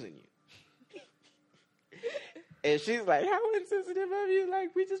here abusing you. And she's like, how insensitive of you?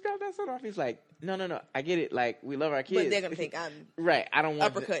 Like, we just dropped that son off. He's like, no, I get it. Like, we love our kids. But they're going to think I'm right. I don't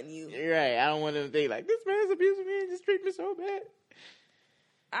want uppercutting you. Right. I don't want them to think like, this man's abusing me and just treat me so bad.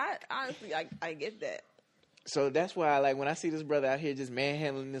 I honestly, I get that. So that's why, like, when I see this brother out here just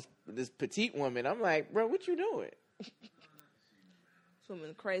manhandling this petite woman, I'm like, bro, what you doing?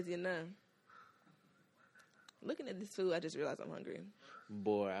 Woman crazy enough. Looking at this food, I just realized I'm hungry.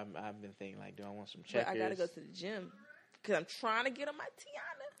 Boy, I've been thinking, like, do I want some checkers? But I gotta go to the gym because I'm trying to get on my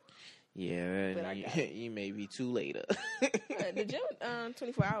Tiana. Yeah, you may be too later. The gym,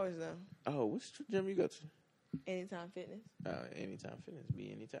 24 hours though. Oh, which gym you go to? Anytime Fitness. Anytime Fitness.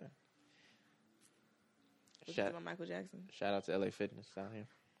 Be anytime. Shout out Michael Jackson. Shout out to LA Fitness down here.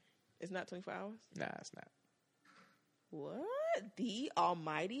 It's not 24 hours? Nah, it's not. What? The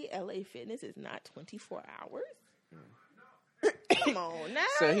almighty LA Fitness is not 24 hours? Come on now.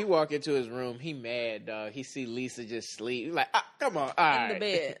 So he walk into his room. He mad, dog. He see Lisa just sleep. He's like, come on. All right. In the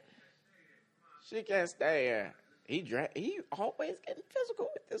bed. She can't stay here. He always getting physical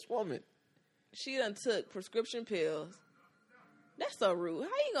with this woman. She done took prescription pills. That's so rude. How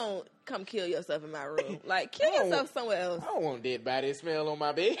you gonna come kill yourself in my room? Like, kill yourself somewhere else. I don't want dead body smell on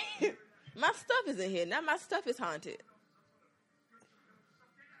my bed. My stuff is in here. Now my stuff is haunted.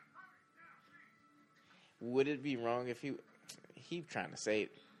 Would it be wrong if he trying to say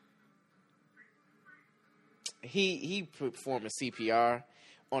it? He performing CPR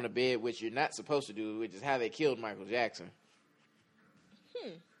on a bed, which you're not supposed to do, which is how they killed Michael Jackson.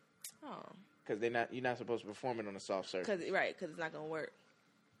 Oh. Because you're not supposed to perform it on a soft surface. Because it's not gonna work.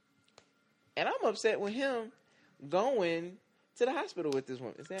 And I'm upset with him going to the hospital with this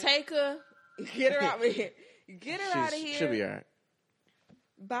woman. Take her, get her out of here. Get her out of here. She'll be all right.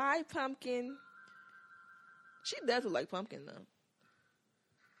 Bye, Pumpkin. She does look like Pumpkin, though.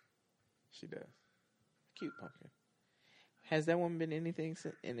 She does. Cute Pumpkin. Has that woman been in anything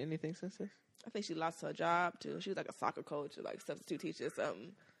since this? I think she lost her job, too. She was like a soccer coach or like substitute teacher or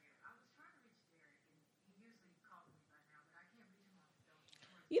something.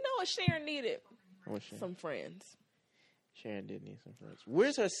 You know what Sharon needed? What's she? Some friends. Sharon did need some friends.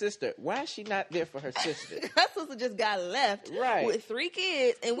 Where's her sister? Why is she not there for her sister? Her sister just got left with 3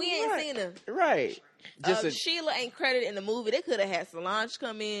 kids, and we ain't seen her. Right. Sheila ain't credited in the movie. They could have had Solange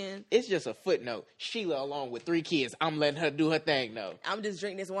come in. It's just a footnote. Sheila along with 3 kids. I'm letting her do her thing, though. I'm just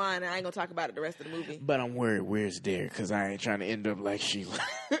drinking this wine, and I ain't going to talk about it the rest of the movie. But I'm worried where's Derek, because I ain't trying to end up like Sheila.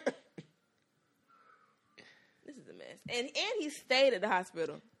 This is a mess. And he stayed at the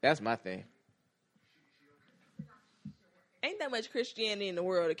hospital. That's my thing. Ain't that much Christianity in the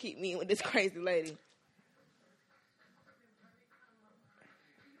world to keep me with this crazy lady.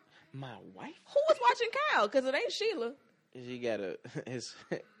 My wife? Who was watching Kyle? Because it ain't Sheila. She got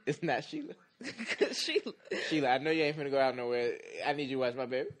it's not Sheila. Sheila, I know you ain't finna go out nowhere. I need you to watch my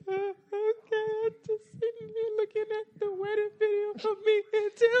baby. Okay, I'm just sitting here looking at the wedding video for me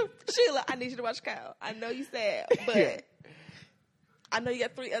and Tim. Sheila, I need you to watch Kyle. I know you sad, but I know you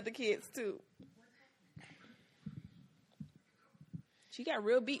got 3 other kids too. She got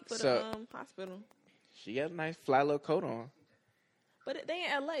real beat for the hospital. She got a nice fly little coat on. But they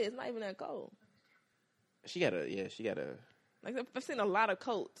in LA. It's not even that cold. She got a. Like, I've seen a lot of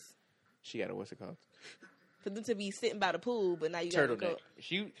coats. She got a, what's it called? For them to be sitting by the pool, but now you got a coat.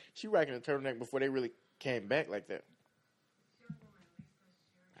 She rocking a turtleneck before they really came back like that.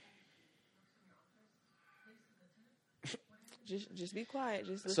 Just be quiet.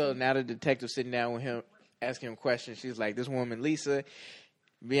 Just listen. So now the detective sitting down with him, asking him questions. She's like, this woman, Lisa.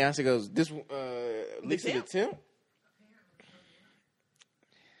 Beyonce goes, this Lisa the Temp?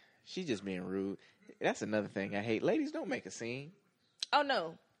 She's just being rude. That's another thing I hate. Ladies, don't make a scene. Oh,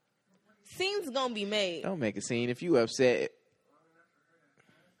 no. Scene's gonna be made. Don't make a scene. If you upset.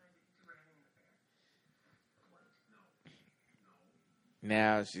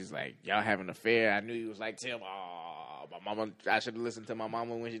 Now she's like, y'all having an affair. I knew you was like Tim. Oh, my mama. I should have listened to my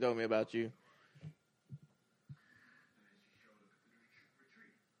mama when she told me about you.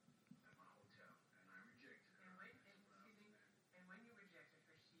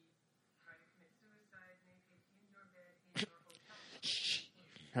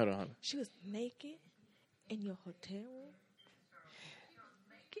 Hold on. She was naked in your hotel room?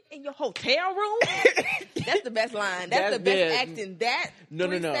 Naked in your hotel room? That's the best line. That's the best acting. That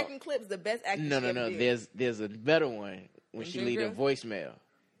 3-second clip is the best acting. No. There's a better one when she leave a voicemail.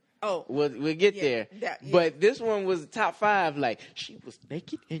 Oh. We'll get there. But this one was top 5. Like, she was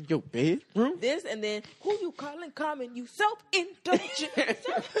naked in your bedroom. This and then, who you calling common? You self-indulgent.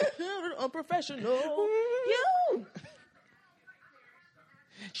 Unprofessional. You.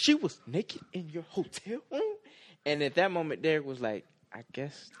 She was naked in your hotel room. And at that moment, Derek was like, I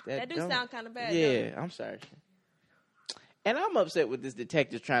guess that do sound kind of bad. Yeah, I'm sorry. And I'm upset with this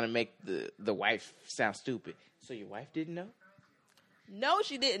detective trying to make the wife sound stupid. So your wife didn't know? No,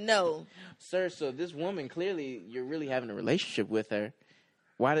 she didn't know. Sir, so this woman, clearly, you're really having a relationship with her.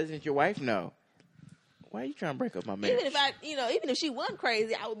 Why doesn't your wife know? Why are you trying to break up my marriage? Even if she wasn't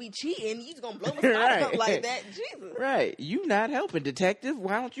crazy, I would be cheating. You just gonna blow my spot up like that, Jesus. Right, you not helping, detective.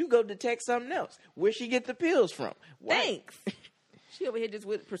 Why don't you go detect something else? Where she get the pills from? Why? Thanks. She over here just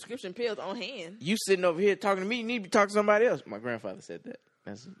with prescription pills on hand. You sitting over here talking to me. You need to be talking to somebody else. My grandfather said that.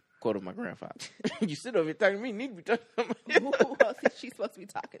 That's a quote of my grandfather. You sit over here talking to me. You need to be talking to somebody else. Who else is she supposed to be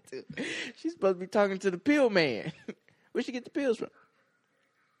talking to? She's supposed to be talking to the pill man. Where she get the pills from?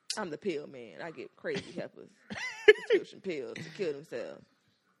 I'm the pill man. I get crazy heifers prescription pills to kill themselves.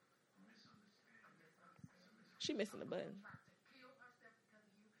 She missing the button.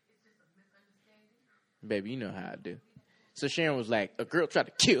 Baby, you know how I do. So Sharon was like, a girl tried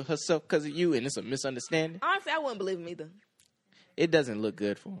to kill herself because of you, and it's a misunderstanding? Honestly, I wouldn't believe him either. It doesn't look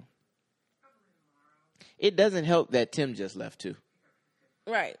good for him. It doesn't help that Tim just left, too.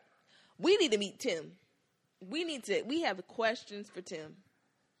 Right. We need to meet Tim. We have questions for Tim.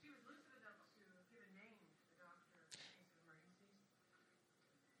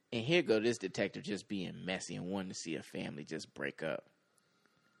 And here go this detective just being messy and wanting to see a family just break up.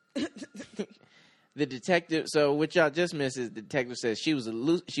 The detective, so what y'all just missed is the detective says she was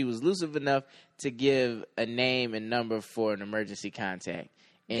elusive enough to give a name and number for an emergency contact.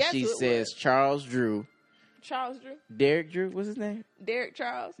 And Guess she who it says was? Charles Drew. Charles Drew? Derek Drew, what's his name? Derek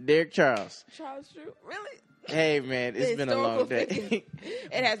Charles? Derek Charles. Charles Drew? Really? Hey man, it's been a long day.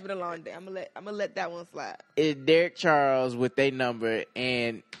 It has been a long day. I'm gonna let that one slide. It's Derek Charles with their number,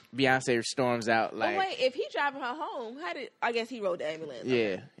 and Beyonce storms out like. Oh wait, if he driving her home, I guess he rode the ambulance.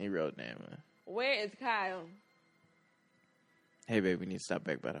 Yeah, he rode the ambulance. Where is Kyle? Hey baby, we need to stop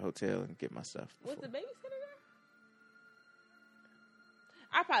back by the hotel and get my stuff. Was the babysitter there?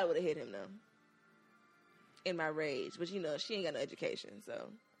 I probably would have hit him though. In my rage, but she ain't got no education, so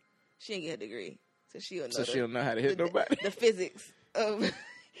she ain't get her degree. So she'll know. So she'll know how to hit nobody. The physics of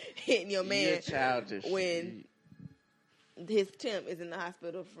hitting your man. You're childish. When his temp is in the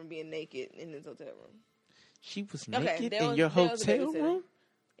hospital from being naked in his hotel room. She was naked in your hotel room?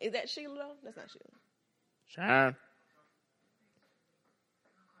 Is that Sheila though? That's not Sheila. Sharon.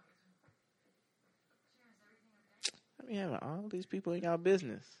 I mean, having all these people in y'all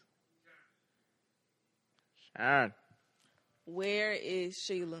business. Sharon. Where is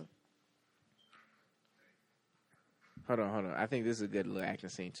Sheila? Hold on. I think this is a good little acting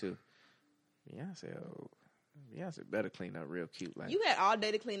scene too. Beyonce better clean up real cute. Like you had all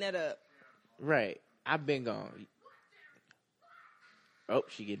day to clean that up. Right. I've been gone. Oh,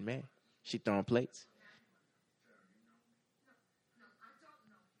 she getting mad. She throwing plates.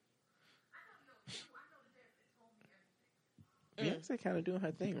 Beyonce kind of doing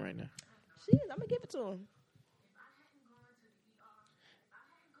her thing right now. She is. I'm going to give it to him.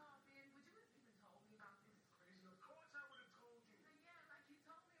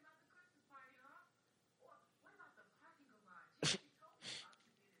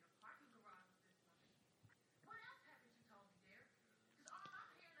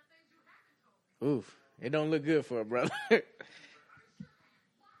 Oof. It don't look good for a brother.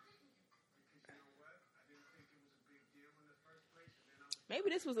 Maybe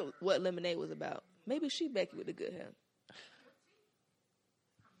this was what Lemonade was about. Maybe she Becky with the good hair.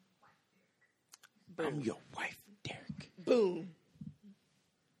 Boom. I'm your wife, Derek. Boom.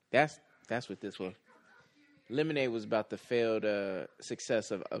 That's what this was. Lemonade was about the failed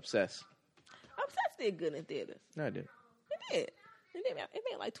success of Obsessed. Obsessed did good in theaters. No, it didn't. It did. It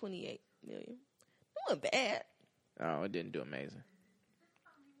made like 28 million. It wasn't bad. Oh, it didn't do amazing.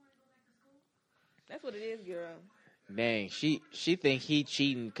 That's what it is, girl. Dang, she think he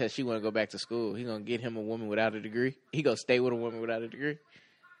cheating because she want to go back to school. He gonna get him a woman without a degree. He gonna stay with a woman without a degree.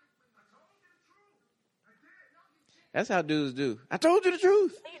 That's how dudes do. I told you the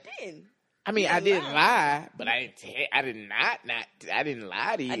truth. No, you didn't. I mean, I didn't lie, but I didn't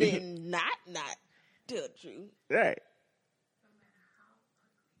lie to you. I did not tell the truth. Right.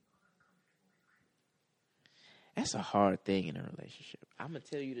 That's a hard thing in a relationship. I'm gonna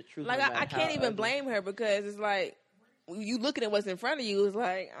tell you the truth. Like I can't even blame her because it's like you looking at what's in front of you. It's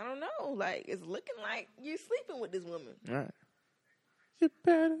like I don't know. Like it's looking like you're sleeping with this woman. Right. You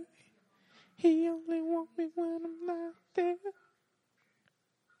better. He only want me when I'm not there.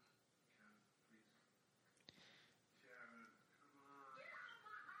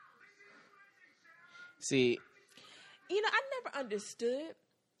 See, I never understood,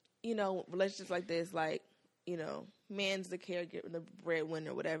 relationships like this, like, man's the caregiver, the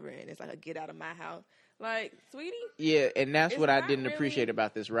breadwinner, or whatever, and it's like a get out of my house. Like, sweetie. Yeah, and that's what I didn't appreciate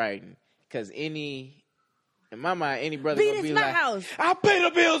about this writing. Because in my mind, any brother gonna be like, house. I'll pay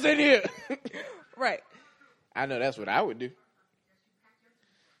the bills in here. Right. I know that's what I would do.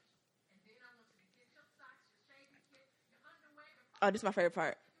 Oh, this is my favorite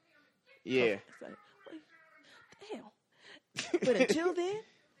part. Yeah. So, like, damn. But until then,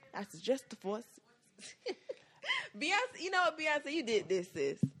 I suggest the force. Beyonce, Beyonce, you did this,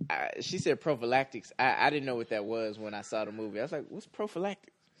 sis. She said prophylactics. I didn't know what that was when I saw the movie. I was like, what's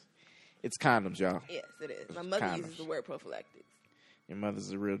prophylactics? It's condoms, y'all. Yes, it is. My mother uses the word prophylactics. Your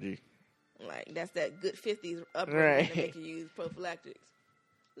mother's a real G. Like, that's that good 50s upbringing to make you use prophylactics.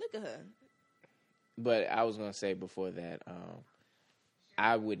 Look at her. But I was going to say before that,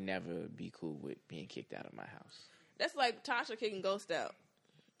 I would never be cool with being kicked out of my house. That's like Tasha kicking Ghost out.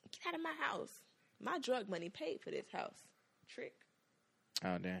 Get out of my house. My drug money paid for this house. Trick.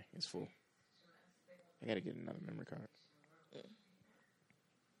 Oh, dang. It's full. I got to get another memory card.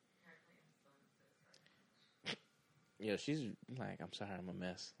 Yeah, she's like, I'm sorry, I'm a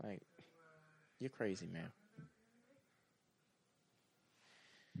mess. Like, you're crazy, man.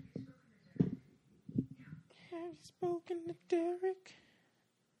 Have you spoken to Derek?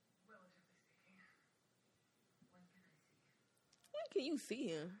 When can you see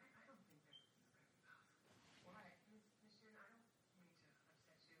him?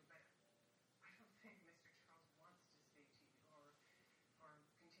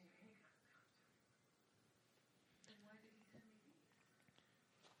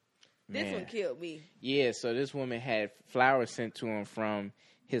 Man. This one killed me. Yeah, so this woman had flowers sent to him from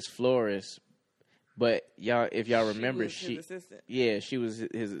his florist, but if y'all remember, his assistant. Yeah, she was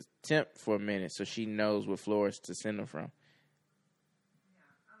his temp for a minute, so she knows what florist to send them from.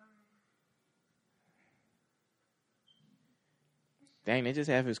 Dang, they just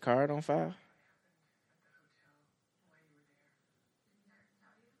have his card on file?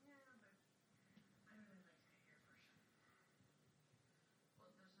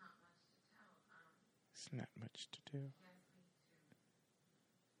 Not much to do.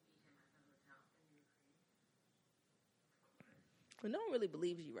 But no one really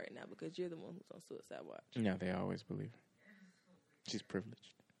believes you right now because you're the one who's on suicide watch. No, they always believe her. She's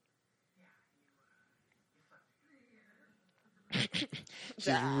privileged.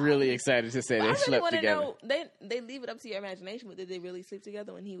 She's really excited to say they slept together. Know, they leave it up to your imagination, but did they really sleep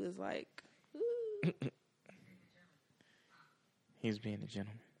together when he was like, ooh. He was being a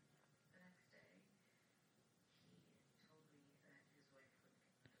gentleman.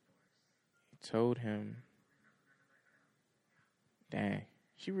 He told him, dang,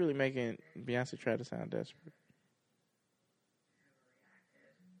 she really making Beyonce try to sound desperate.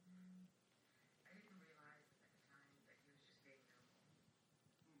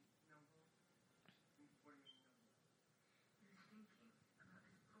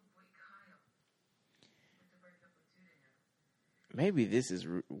 Maybe this is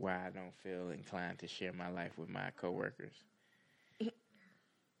why I don't feel inclined to share my life with my coworkers.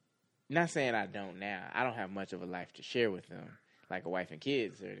 Not saying I don't now. I don't have much of a life to share with them, like a wife and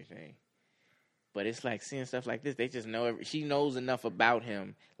kids or anything. But it's like seeing stuff like this. They just know. She knows enough about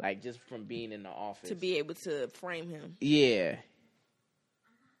him, like just from being in the office, to be able to frame him. Yeah.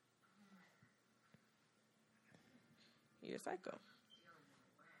 You're a psycho.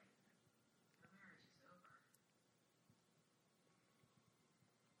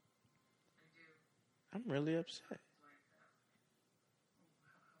 I'm really upset.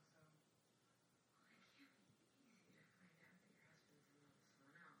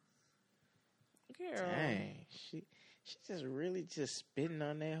 Girl. Dang, she just really just spitting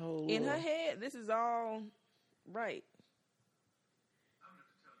on that whole. In her head, this is all right.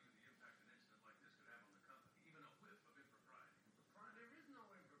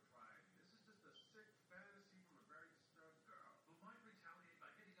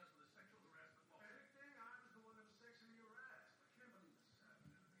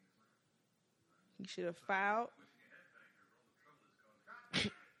 You should have filed.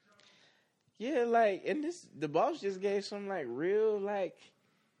 Yeah, like, and the boss just gave some like real like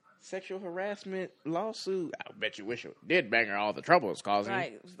sexual harassment lawsuit. I bet you wish it did bang her all the trouble it's causing.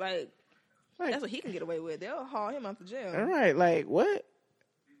 Right, it's like that's what he can get away with. They'll haul him out to jail. All right, like what?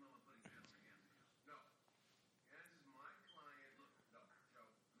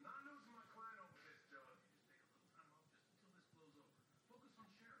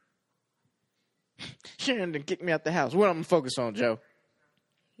 Sharon done kicked me out the house. What I'm gonna focus on, Joe?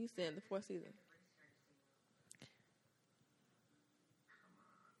 He's saying the fourth season.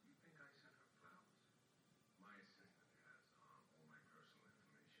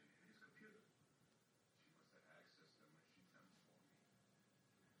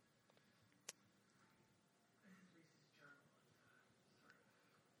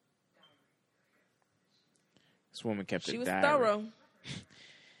 This woman kept it. She was diary. thorough.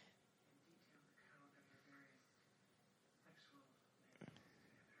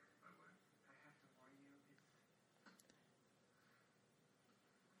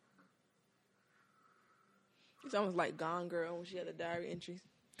 It's almost like Gone Girl when she had the diary entries.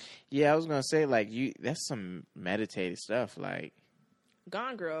 Yeah, I was gonna say like that's some meditative stuff. Like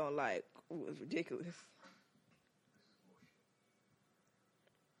Gone Girl, like was ridiculous.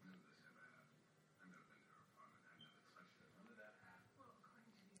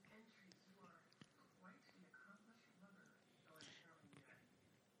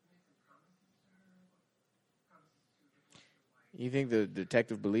 You think the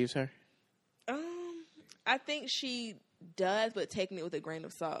detective believes her? I think she does, but taking it with a grain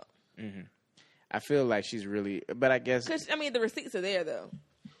of salt. Mm-hmm. I feel like she's really, but I guess because the receipts are there though.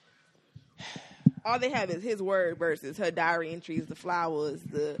 All they have is his word versus her diary entries, the flowers,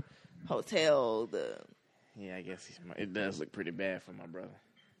 the hotel, the. Yeah, I guess it does look pretty bad for my brother.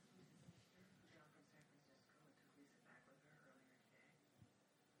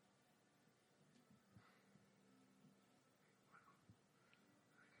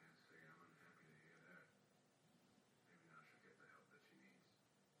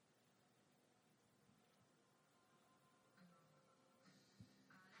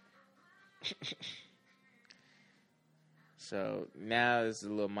 So now there's a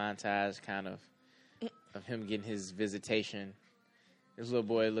little montage kind of him getting his visitation. This little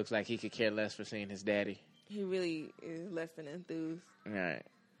boy looks like he could care less for seeing his daddy. He really is less than enthused. All right.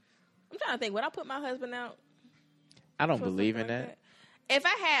 I'm trying to think. Would I put my husband out? I don't believe in that. If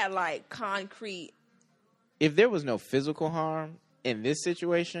I had like concrete. If there was no physical harm in this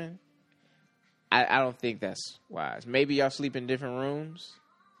situation, I don't think that's wise. Maybe y'all sleep in different rooms.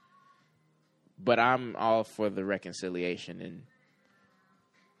 But I'm all for the reconciliation and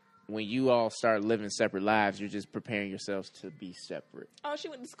when you all start living separate lives, you're just preparing yourselves to be separate. Oh, she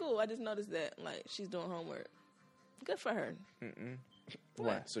went to school. I just noticed that. Like, she's doing homework. Good for her.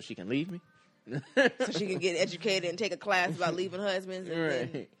 Why? So she can leave me? So she can get educated and take a class about leaving husbands.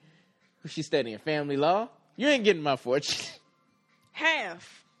 And then She's studying family law? You ain't getting my fortune.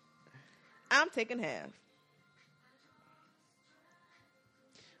 half. I'm taking half.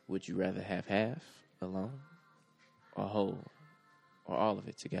 Would you rather have half alone or whole or all of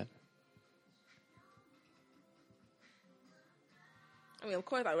it together? I mean, of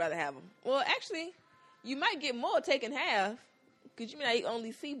course, I'd rather have them. Well, actually, you might get more taking half because you may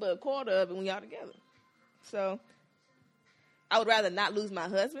only see but a quarter of it when y'all together. So, I would rather not lose my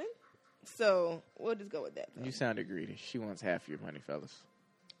husband. So, we'll just go with that. You sounded greedy. She wants half your money, fellas.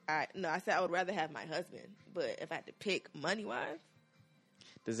 I said I would rather have my husband. But if I had to pick money-wise,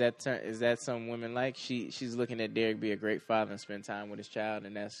 Is that some women like? She's looking at Derek be a great father and spend time with his child,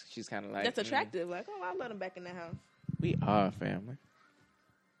 and she's kind of like, that's attractive. Like, oh, I'll let him back in the house. We are a family.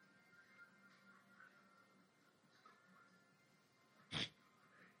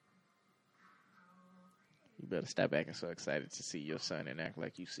 You better stop acting so excited to see your son and act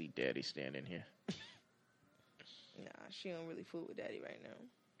like you see daddy standing here. Nah, she don't really fool with daddy right now.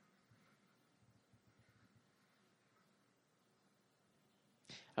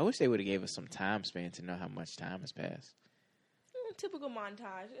 I wish they would have gave us some time span to know how much time has passed. Typical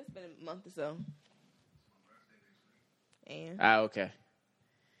montage. It's been a month or so. And Okay.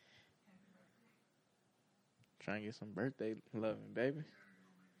 Trying to get some birthday loving, baby.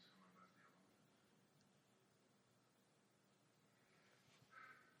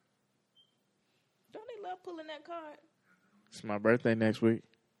 don't they love pulling that card? It's my birthday next week.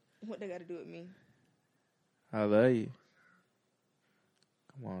 What they got to do with me? I love you.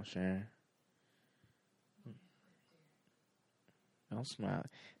 Come on, Sharon. Don't smile.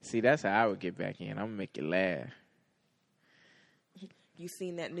 See, that's how I would get back in. I'm going to make you laugh. You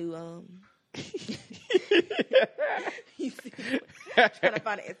seen that new you seen, trying to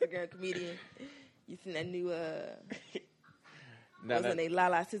find an Instagram comedian. You seen that new wasn't a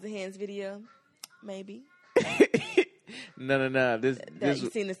Lala Scissorhands video? Maybe. No. This You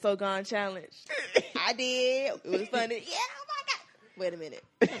seen the So Gone challenge? I did. It was funny. Yeah, oh my God. Wait a minute.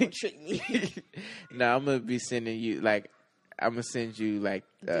 Don't trick me. No, I'm gonna be sending you I'm gonna send you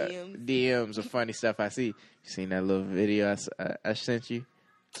DMs of funny stuff I see. You seen that little video I sent you?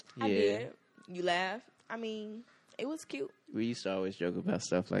 Yeah. I did. You laughed. I mean, it was cute. We used to always joke about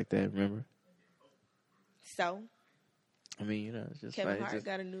stuff like that. Remember? So. I mean, it's just Kevin funny. Hart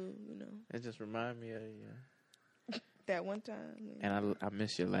got a new, It just reminded me of that one time. And I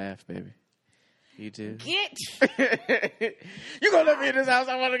miss your laugh, baby. You too. Get. You gonna let me in this house?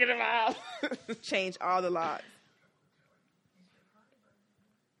 I want to get in my house. Change all the locks.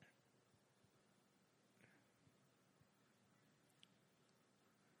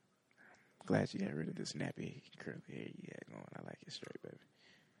 Glad you got rid of this nappy curly hair you had going. I like it straight, baby.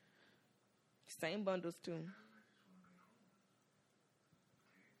 Same bundles too.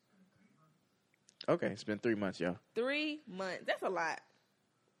 Okay, it's been 3 months, y'all. 3 months. That's a lot.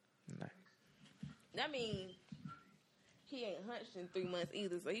 Nah. That means he ain't hunched in 3 months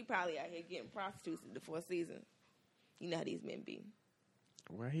either, so he probably out here getting prostitutes in the 4th season. You know how these men be.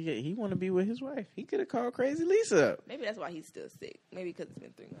 Well, he want to be with his wife. He could have called Crazy Lisa up. Maybe that's why he's still sick. Maybe because it's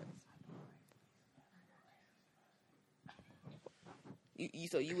been 3 months.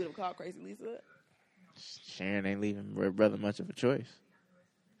 So you would have called Crazy Lisa up? Sharon ain't leaving her brother much of a choice.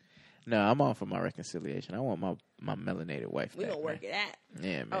 No, I'm all for my reconciliation. I want my melanated wife We back. gonna work it out.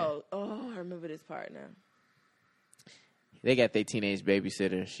 Yeah, man. Oh, I remember this part now. They got their teenage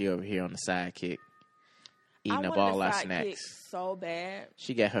babysitter. She over here on the sidekick, eating up all our snacks. So bad.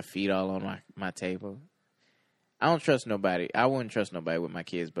 She got her feet all on my table. I don't trust nobody. I wouldn't trust nobody with my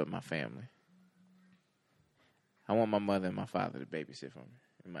kids but my family. I want my mother and my father to babysit for me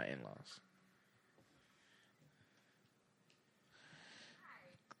and my in-laws.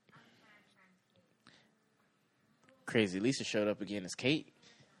 Crazy Lisa showed up again as Kate.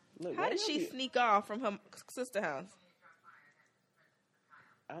 Look, How did she sneak off from her sister house?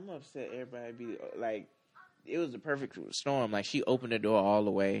 I'm upset everybody be like, it was the perfect storm. Like, she opened the door all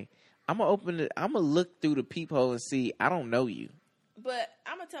the way. I'm gonna look through the peephole and see, I don't know you. But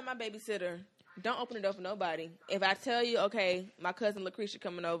I'm gonna tell my babysitter, don't open the door for nobody. If I tell you, okay, my cousin Lucretia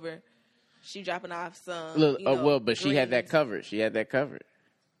coming over, she dropping off some. But she had that covered. She had that covered.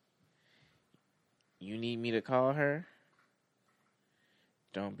 You need me to call her?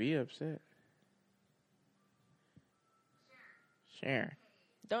 Don't be upset. Sharon.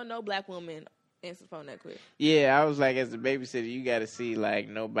 Don't no black woman answer the phone that quick. Yeah, I was like, as a babysitter, you got to see like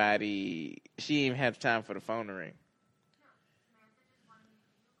nobody. She didn't even have time for the phone to ring.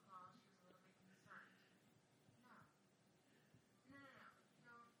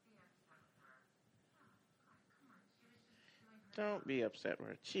 Don't be upset with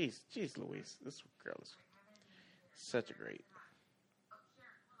her. Jeez, Louise, this girl is such a great.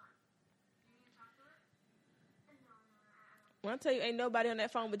 When I tell you, ain't nobody on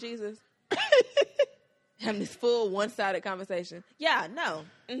that phone but Jesus. Having this full one-sided conversation. Yeah, no.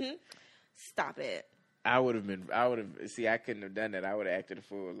 Stop it. I would have. See, I couldn't have done that. I would have acted a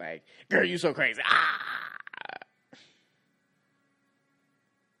fool. Like, girl, you so crazy. Ah.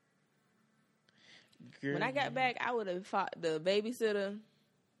 Girl. When I got back, I would have fought the babysitter.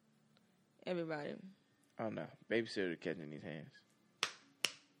 Everybody. Oh no, babysitter catching these hands.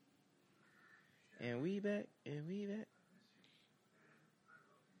 And we back.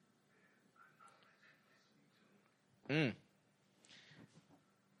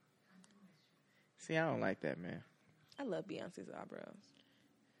 See, I don't like that, man. I love Beyonce's eyebrows.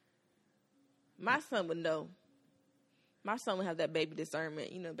 My son would know. My son would have that baby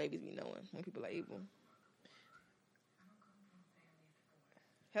discernment. You know, babies be knowing when people are evil.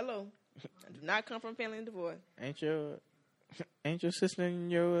 Hello. I do not come from family and divorce. Ain't your sister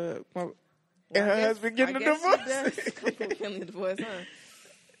and your her husband getting a divorce? She does come from family and divorce, huh?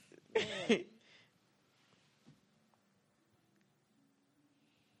 Yeah.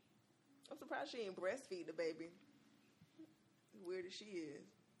 I'm surprised she ain't breastfeed the baby. As weird as she is.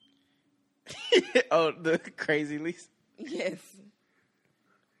 Oh, the crazy Lisa. Yes.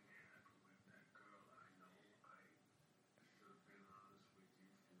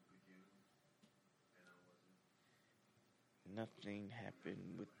 Nothing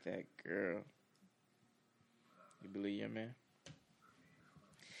happened with that girl. You believe your man?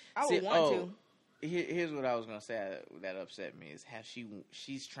 I would want to. Here's what I was gonna say that upset me is how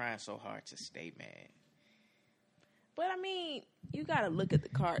she's trying so hard to stay mad. But I mean, you gotta look at the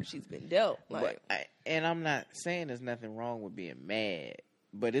card she's been dealt. Like, and I'm not saying there's nothing wrong with being mad,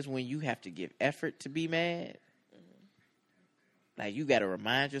 but it's when you have to give effort to be mad. Like, you got to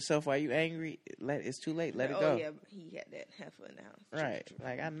remind yourself why you angry. It's too late. Let it go. Oh, yeah. He had that heifer in the house. Right.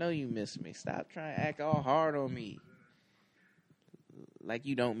 Like, I know you miss me. Stop trying to act all hard on me. Like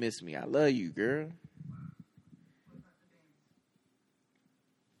you don't miss me. I love you, girl.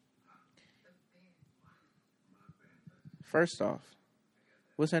 First off,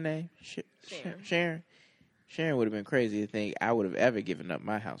 what's her name? Sharon. Sharon would have been crazy to think I would have ever given up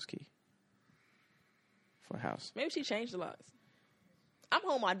my house key for a house. Maybe she changed the locks. I'm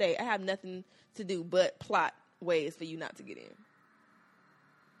home all day. I have nothing to do but plot ways for you not to get in.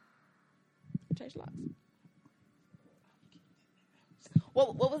 Change the locks.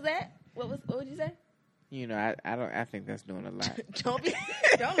 What was that? What would you say? You know, I think that's doing a lot. Don't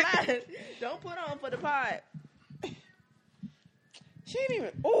lie. Don't put on for the pod. She ain't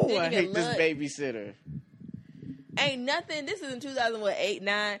even. Oh, I hate this babysitter. Ain't nothing. This is in 2008,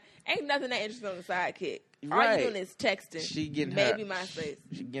 9. Ain't nothing that interesting on the sidekick. Right. All you doing is texting. She getting maybe MySpace.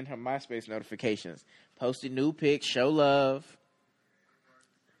 She getting her MySpace notifications. Posting new pics. Show love.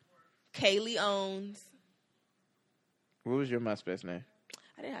 Kaylee owns. What was your MySpace name?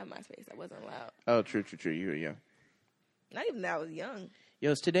 I didn't have MySpace. I wasn't allowed. Oh, true. You were young. Not even that I was young.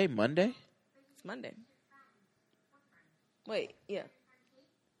 Yo, is today Monday? It's Monday. Wait, yeah.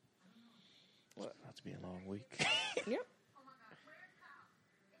 What? It's about to be a long week. Yep.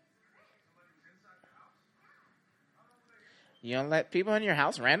 You don't let people in your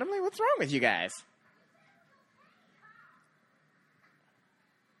house randomly? What's wrong with you guys?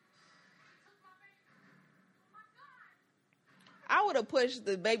 I would have pushed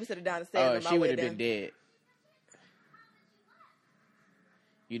the babysitter down the stairs. Oh, she would have been dead.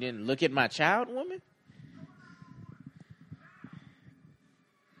 You didn't look at my child, woman?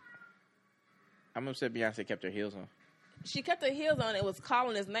 I'm upset Beyonce kept her heels on. She kept her heels on and was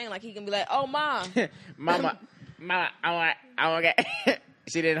calling his name like he can be like, oh, Mom. Mama, I want to get...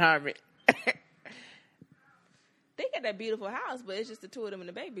 She didn't harm me. They got that beautiful house, but it's just the two of them and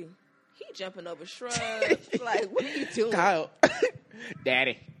the baby. He jumping over shrubs. Like, what are you doing? Kyle.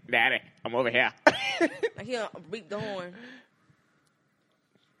 Daddy, I'm over here. Like, he'll beat the horn.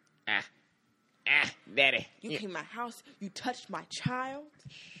 Daddy. You came in my house. You touched my child.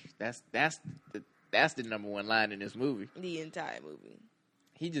 That's the number one line in this movie. The entire movie.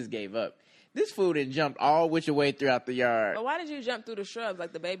 He just gave up. This fool done jumped all which way throughout the yard. But why did you jump through the shrubs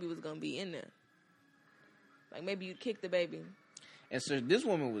like the baby was going to be in there? Like maybe you'd kick the baby. And so this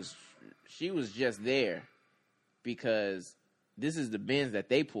woman was just there because this is the Benz that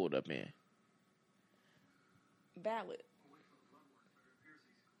they pulled up in. Valid.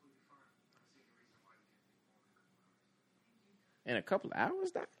 In a couple of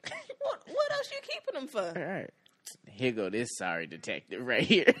hours, Doc? What else you keeping them for? All right. Here go this sorry detective right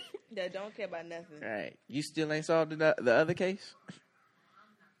here. That don't care about nothing. All right. You still ain't solved the other case?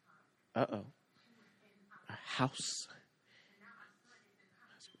 Uh-oh. A house.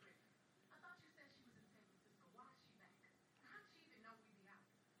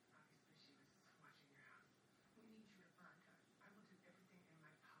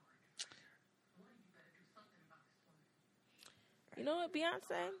 You know what,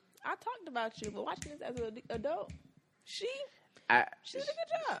 Beyonce? I talked about you, but watching this as an adult, she did a good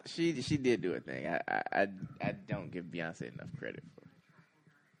job. She did do a thing. I don't give Beyonce enough credit for it.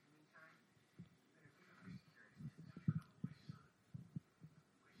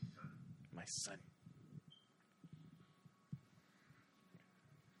 My son.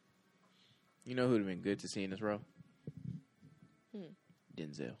 You know who'd have been good to see in this role?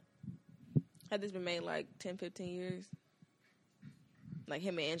 Denzel. Had this been made like 10, 15 years? Like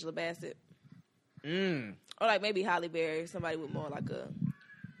him and Angela Bassett? Or like maybe Halle Berry, somebody with more like a...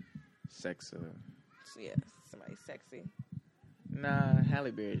 Sex. Yeah, somebody sexy. Nah,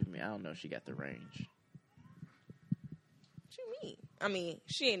 Halle Berry to me, I don't know if she got the range. What you mean? I mean,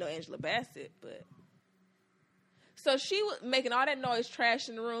 she ain't no Angela Bassett, but... So she was making all that noise, trash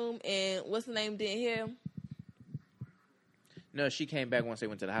in the room, and what's the name didn't hear him? No, she came back once they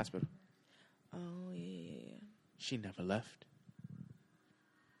went to the hospital. Oh, yeah. She never left.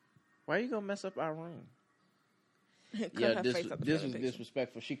 Why you gonna mess up our room? Yeah, this was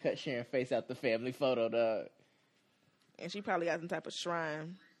disrespectful. She cut Sharon's face out the family photo, dog. And she probably got some type of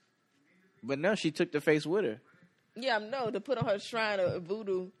shrine. But no, she took the face with her. Yeah, I know, to put on her shrine of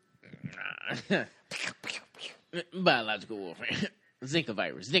voodoo. Biological warfare. Zika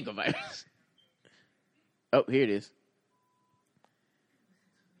virus. Oh, here it is.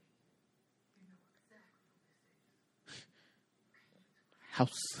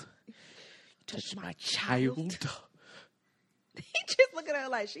 House. Touch my child. He just look at her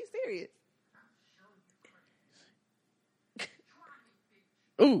like, she's serious.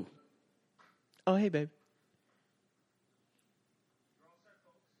 Ooh. Oh, hey, baby.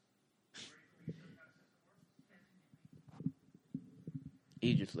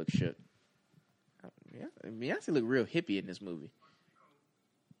 Idris looks shook. Yeah, Beyonce look real hippie in this movie.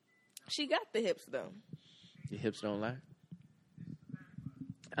 She got the hips, though. The hips don't lie.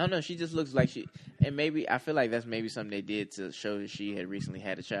 I don't know. She just looks like she... And maybe... I feel like that's maybe something they did to show that she had recently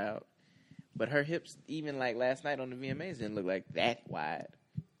had a child. But her hips, even like last night on the VMAs, didn't look like that wide.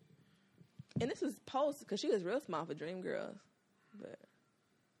 And this was post, because she was real small for Dreamgirls. But...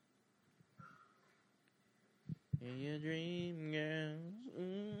 In your dream, girl.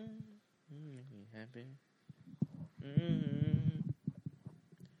 Happy.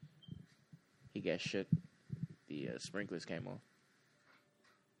 He got shook. The sprinklers came on.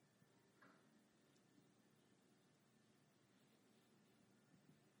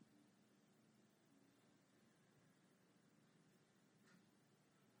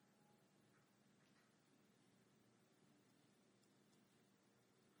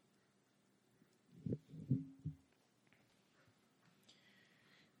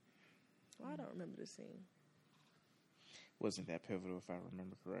 I don't remember the scene. Wasn't that pivotal if I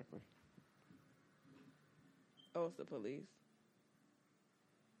remember correctly? Oh, it's the police.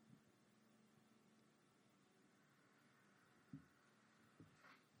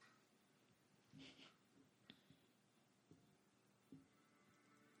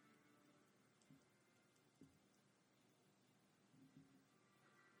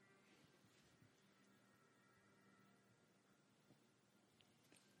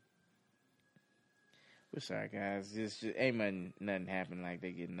 We're sorry, guys. Just ain't nothing happened like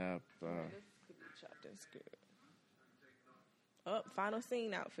they getting up. This could be chopped and screwed. Oh, final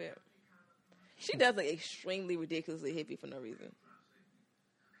scene outfit. She does look extremely ridiculously hippie for no reason.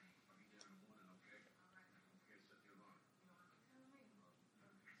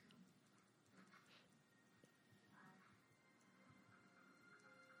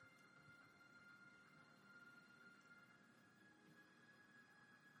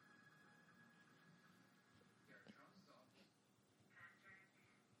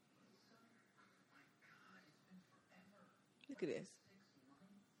 Look at this.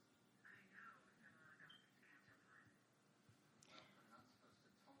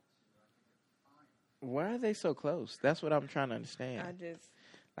 Why are they so close? That's what I'm trying to understand.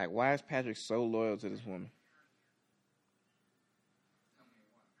 Like, why is Patrick so loyal to this woman?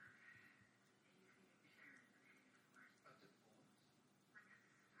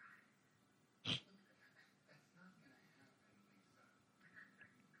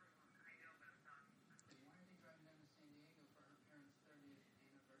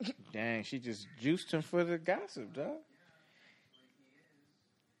 Dang, she just juiced him for the gossip, dog.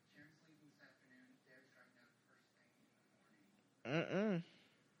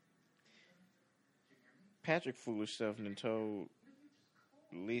 Patrick foolish self and told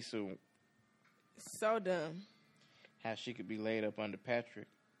Lisa So dumb. how she could be laid up under Patrick.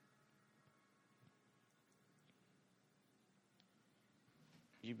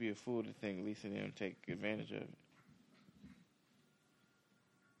 You'd be a fool to think Lisa didn't take advantage of it.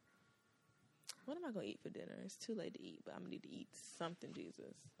 What am I going to eat for dinner? It's too late to eat, but I'm going to need to eat something,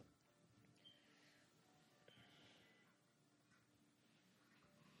 Jesus.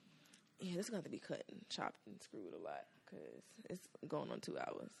 Yeah, this is going to have to be cut and chopped and screwed a lot because it's going on 2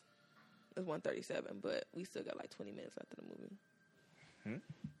 hours. It's 1:37, but we still got like 20 minutes left of the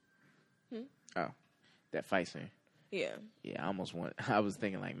movie. Oh, that fight scene. Yeah. Yeah, I was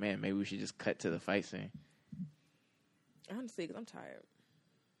thinking like, man, maybe we should just cut to the fight scene. Honestly, because I'm tired.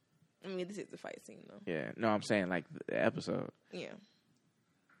 I mean, this is the fight scene, though. Yeah, no, I'm saying like the episode. Yeah.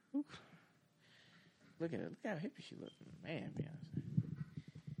 Oof. Look at her. Look how hippie she looks. Man, Beyonce.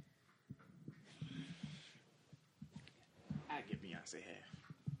 I give Beyonce half.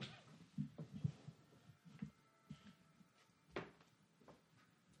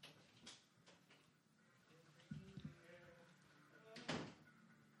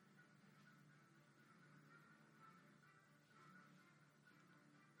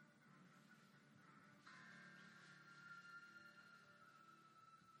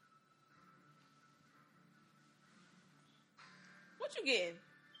 What you getting?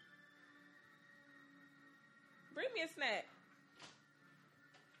 Bring me a snack.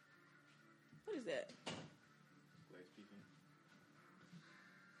 What is that? I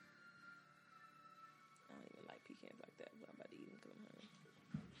don't even like pecans like that, but I'm about to eat them because I'm hungry.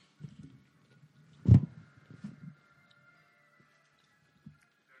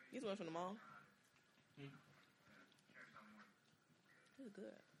 These ones from the mall? These are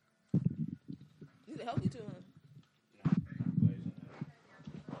good. These are healthy too, huh?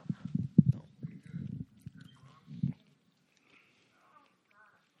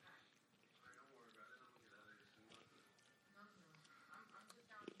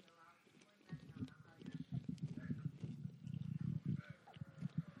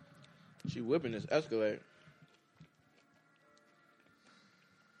 She whipping this Escalade.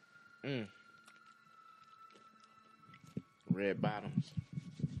 Red bottoms.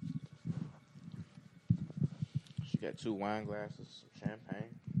 She got 2 wine glasses, some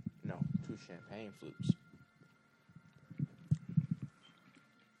champagne. No, 2 champagne flutes.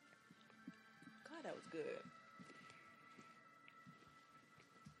 God, that was good.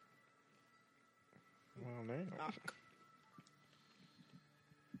 Well, man.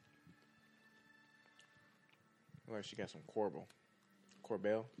 Well, she got some Corbel.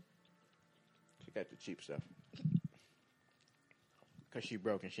 She got the cheap stuff. Because she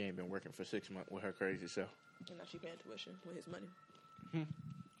broke and she ain't been working for 6 months with her crazy self. And now she paying tuition with his money.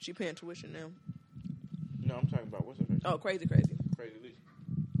 She paying tuition now. No, I'm talking about, what's her face? Oh, crazy. Crazy Lisa.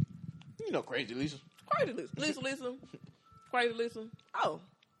 You know Crazy Lisa. Crazy Lisa. Lisa. Crazy Lisa. Oh.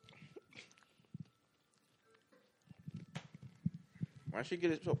 Why'd she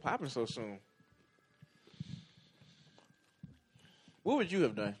get it so popping so soon? What would you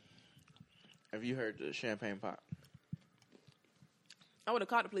have done if you heard the champagne pop? I would have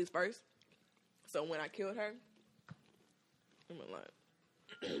called the police first. So when I killed her, I'm like,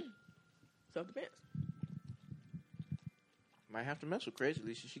 self-defense. Might have to mess with Crazy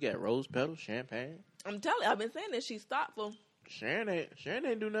Lisa. She got rose petals, champagne. I'm telling you, I've been saying this. She's thoughtful. Sharon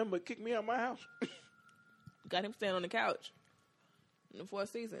ain't do nothing but kick me out my house. Got him standing on the couch in the 4th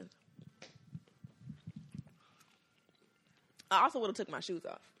season. I also would have took my shoes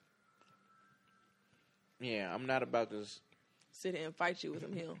off. Yeah, I'm not about to Sit here and fight you with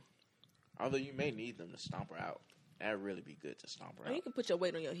them heels. Although you may need them to stomp her out. That'd really be good to stomp her Or out. you can put your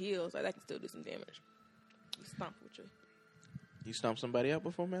weight on your heels. Like that can still do some damage. You stomp with your... You stomp somebody out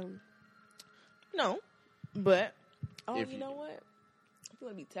before, Melanie? No. But... Oh, If you you know do. what? I feel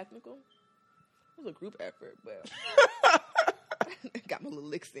like be technical. It was a group effort, but... got my little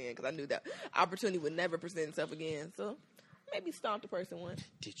licks in because I knew that opportunity would never present itself again. So... Maybe stomp the person once.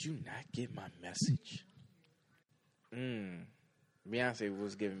 Did you not get my message? Beyonce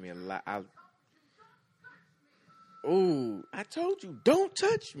was giving me a lot. I told you, don't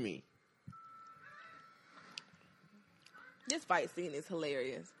touch me. This fight scene is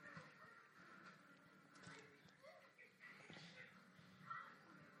hilarious.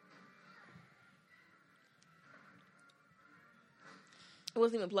 It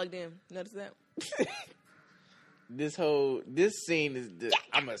wasn't even plugged in. Notice that? this scene is.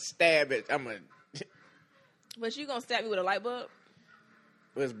 I'm gonna stab it. But you gonna stab me with a light bulb?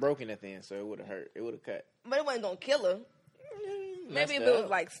 It was broken at the end, so it would have hurt. It would have cut. But it wasn't gonna kill her. Maybe if it was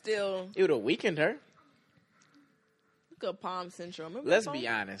like still. It would have weakened her. Good palm syndrome. Remember Let's be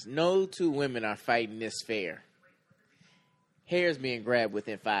honest. No two women are fighting this fair. Hair's being grabbed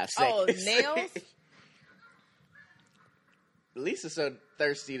within 5 seconds. Oh, nails? Lisa's so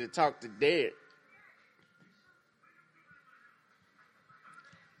thirsty to talk to Derek.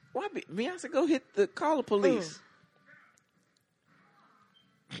 Why Beyonce go call the police?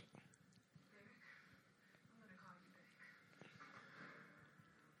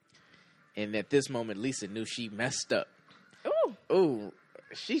 And at this moment, Lisa knew she messed up. Ooh,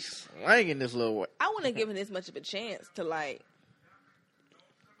 she's slanging this little one. I wouldn't have given this much of a chance to like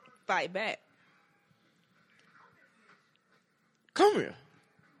fight back. Come here.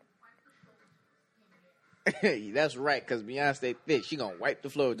 That's right, because Beyonce thick. She gonna wipe the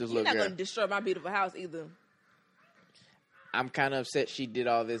floor with this little girl. You're not gonna destroy my beautiful house either. I'm kind of upset she did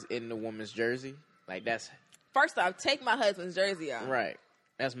all this in the woman's jersey. Like, that's... First off, take my husband's jersey out. Right.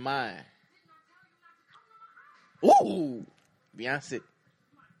 That's mine. Ooh! Beyonce.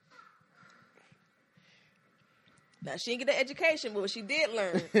 Now, she didn't get the education, but what she did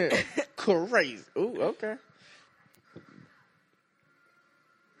learn. Crazy. Ooh, okay.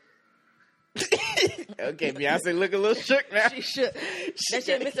 Okay, Beyonce look a little shook now. She shook. That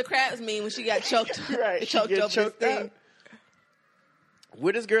shit Mr. Krabs mean when she got choked. Right. Choked over this thing. Out.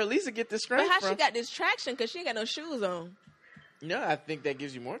 Where does girl Lisa get this strength But how from? she got this traction? Because she ain't got no shoes on. No, I think that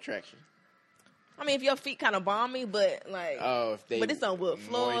gives you more traction. I mean, if your feet kind of balmy, but like... Oh, if they... But it's on wood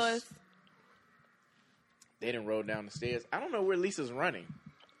floors. They didn't roll down the stairs. I don't know where Lisa's running.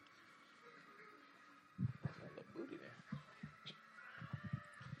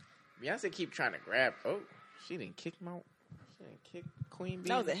 Beyonce keep trying to grab. Oh, she didn't kick Queen Bee.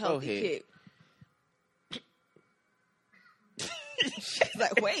 That was a healthy kick. She's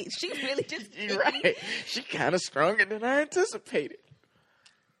like, wait, she really just... You're right. She kind of stronger than I anticipated.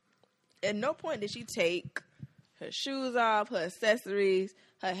 At no point did she take her shoes off, her accessories,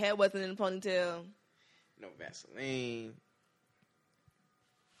 her hair wasn't in a ponytail. No Vaseline.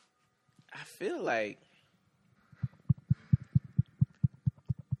 I feel like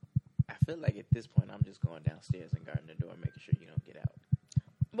at this point I'm just going downstairs and guarding the door, making sure you don't get out.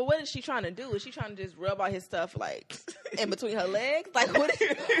 But what is she trying to do? Is she trying to just rub all his stuff like in between her legs? Like what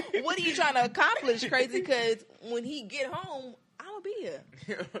are you trying to accomplish, crazy? Because when he get home, I'll be here.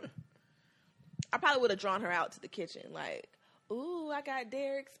 I probably would have drawn her out to the kitchen, like, ooh, I got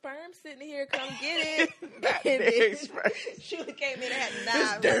Derek's sperm sitting here. Come get it. Derek's sperm. She would have came in and had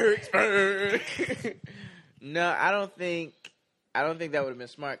knives. It's Derek's sperm. No, I don't think that would have been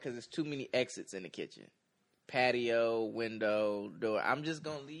smart because there's too many exits in the kitchen. Patio, window, door. I'm just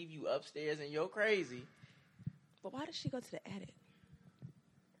going to leave you upstairs and you're crazy. But why did she go to the attic?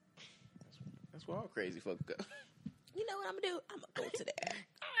 That's where all crazy folks go. You know what I'm going to do? I'm going to go to the attic.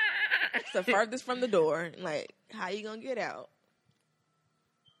 It's the furthest from the door. Like, how you going to get out?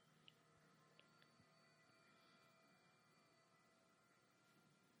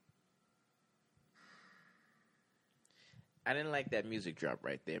 I didn't like that music drop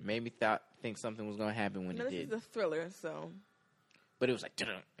right there. Made me think something was going to happen when it did. This is a thriller, so. But it was like,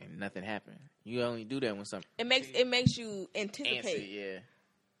 and nothing happened. You only do that when something. It makes you anticipate. Answer, yeah.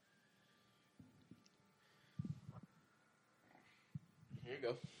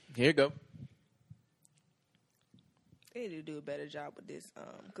 Here you go. They need to do a better job with this.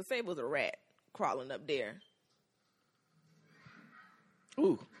 Because say it was a rat crawling up there.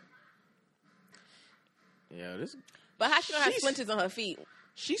 Ooh. Yeah, this. But how she don't have splinters on her feet?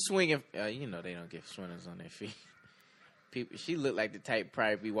 She's swinging. You know they don't get splinters on their feet. People. She looked like the type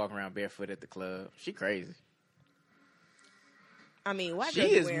probably be walking around barefoot at the club. She crazy. I mean, why she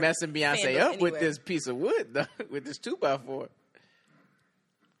is messing Beyonce up with this piece of wood, though, with this 2x4.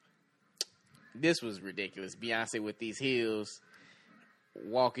 This was ridiculous. Beyonce with these heels,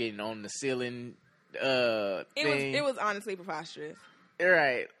 walking on the ceiling. It was honestly preposterous.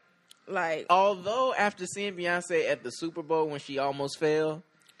 Right. Like, although after seeing Beyonce at the Super Bowl when she almost fell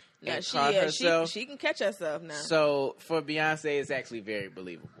and caught herself, she can catch herself now. So for Beyonce, it's actually very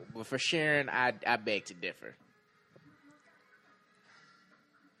believable. But for Sharon, I beg to differ.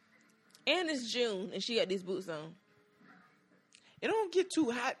 And it's June, and she got these boots on. It don't get too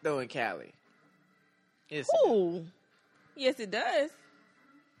hot though in Cali. Ooh, yes, it does.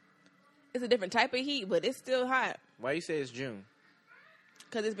 It's a different type of heat, but it's still hot. Why you say it's June?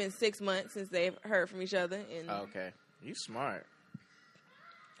 Because it's been 6 months since they've heard from each other. And okay. You smart.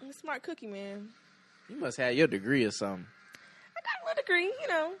 I'm a smart cookie, man. You must have your degree or something. I got a little degree, you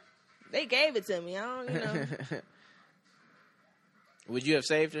know. They gave it to me. I don't, you know. Would you have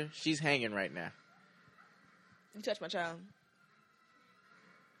saved her? She's hanging right now. You touch my child.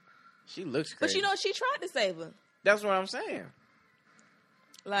 She looks crazy. But you know, she tried to save her. That's what I'm saying.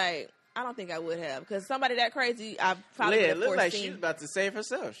 Like, I don't think I would have. Because somebody that crazy, I probably would Leah, have it looks like foreseen. she's about to save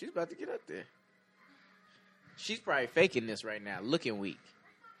herself. She's about to get up there. She's probably faking this right now, looking weak.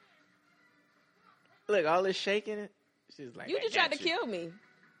 Look, all this shaking it. She's like, You I just got tried to you. kill me.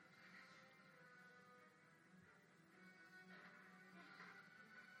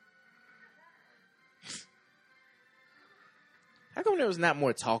 How come there was not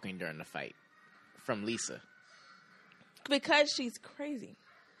more talking during the fight from Lisa? Because she's crazy.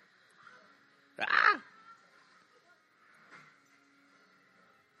 Ah!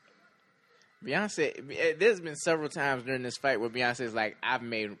 Beyonce, there's been several times during this fight where Beyonce's like, I've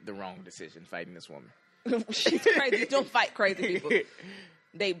made the wrong decision fighting this woman. She's crazy. Don't fight crazy people.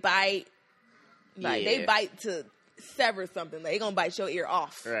 They bite. Like, Yeah. they bite to sever something. Like, they gonna bite your ear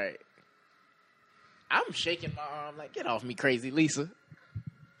off. Right. I'm shaking my arm like, get off me, crazy Lisa.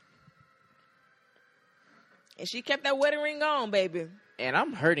 And she kept that wedding ring on, baby. And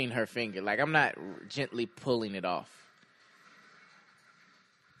I'm hurting her finger. Like, I'm not gently pulling it off.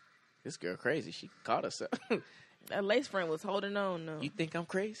 This girl crazy. She caught herself. That lace front was holding on, though. You think I'm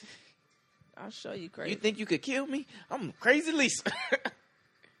crazy? I'll show you crazy. You think you could kill me? I'm crazy Lisa.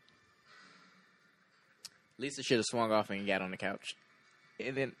 Lisa should have swung off and got on the couch.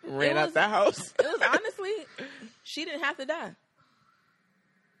 And then ran out the house. It was honestly, she didn't have to die.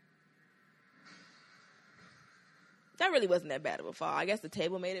 That really wasn't that bad of a fall. I guess the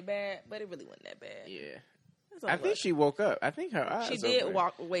table made it bad, but it really wasn't that bad. Yeah. That's all I it think was. she woke up. I think her eyes She did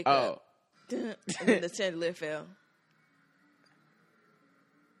opened. wake Oh. up. And then the chandelier fell.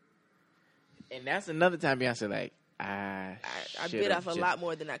 And that's another time Beyonce like, I should've bit off a just- lot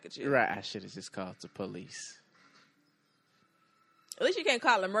more than I could chew. Right, I should have just called the police. At least you can't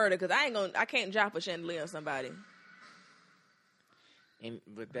call it murder because I can't drop a chandelier on somebody.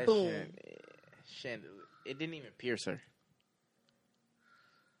 But that Boom. chandelier, it didn't even pierce her.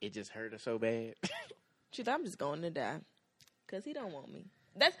 It just hurt her so bad. She thought I'm just going to die because he don't want me.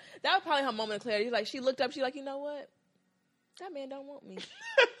 That was probably her moment of clarity. Like she looked up, she like, you know what? That man don't want me.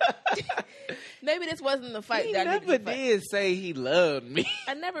 Maybe this wasn't the fight He that I needed never to fight. did say he loved me.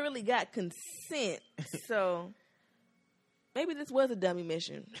 I never really got consent, so maybe this was a dummy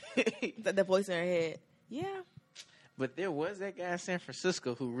mission. That the voice in her head. Yeah, But there was that guy in San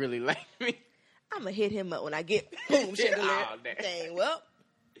Francisco who really liked me. I'm gonna hit him up when I get boom chandelier. Oh, damn. Dang, well.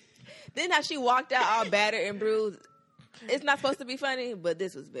 Then how she walked out all battered and bruised. It's not supposed to be funny, but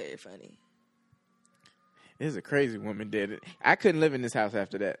this was very funny. This is a crazy woman did it. I couldn't live in this house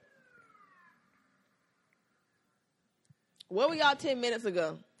after that. Where were y'all 10 minutes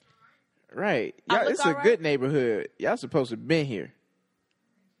ago? Right. I Y'all, look it's a all right? good neighborhood. Y'all supposed to have been here.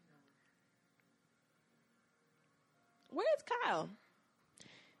 Where's Kyle?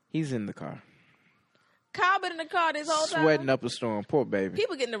 He's in the car. Kyle been in the car this whole time. Sweating up a storm. Poor baby.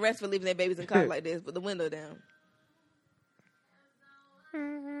 People getting arrested for leaving their babies in cars like this, with the window down.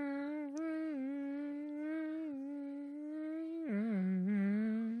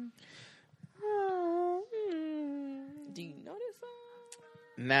 Do you know this song?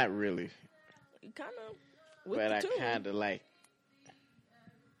 Not really. You kind of. With But the I tune. kind of like.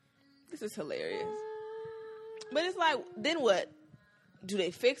 This is hilarious. But it's like, then what? Do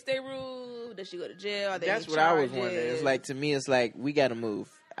they fix their rule? Does she go to jail? Are they That's any what I was charges? wondering. It's like, to me, it's like, we got to move.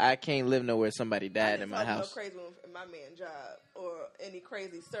 I can't live nowhere somebody I died just in my hope no house. crazy one in my man's job or any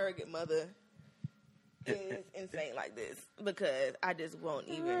crazy surrogate mother is insane like this because I just won't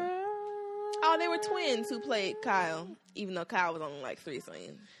even. Oh, they were twins who played Kyle, even though Kyle was only like 3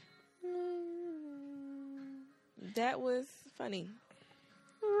 scenes. That was funny.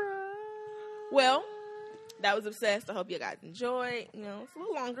 Well, that was Obsessed. I hope you guys enjoyed. You know, it's a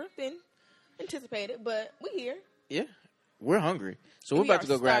little longer than anticipated, but we're here. Yeah. We're hungry. So we're We about are to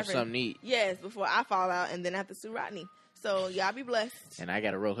go grab starving. something to eat. Yes, before I fall out and then I have to sue Rodney. So y'all be blessed. And I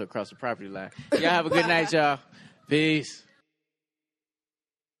got to roll her across the property line. Y'all have a good night, y'all. Peace.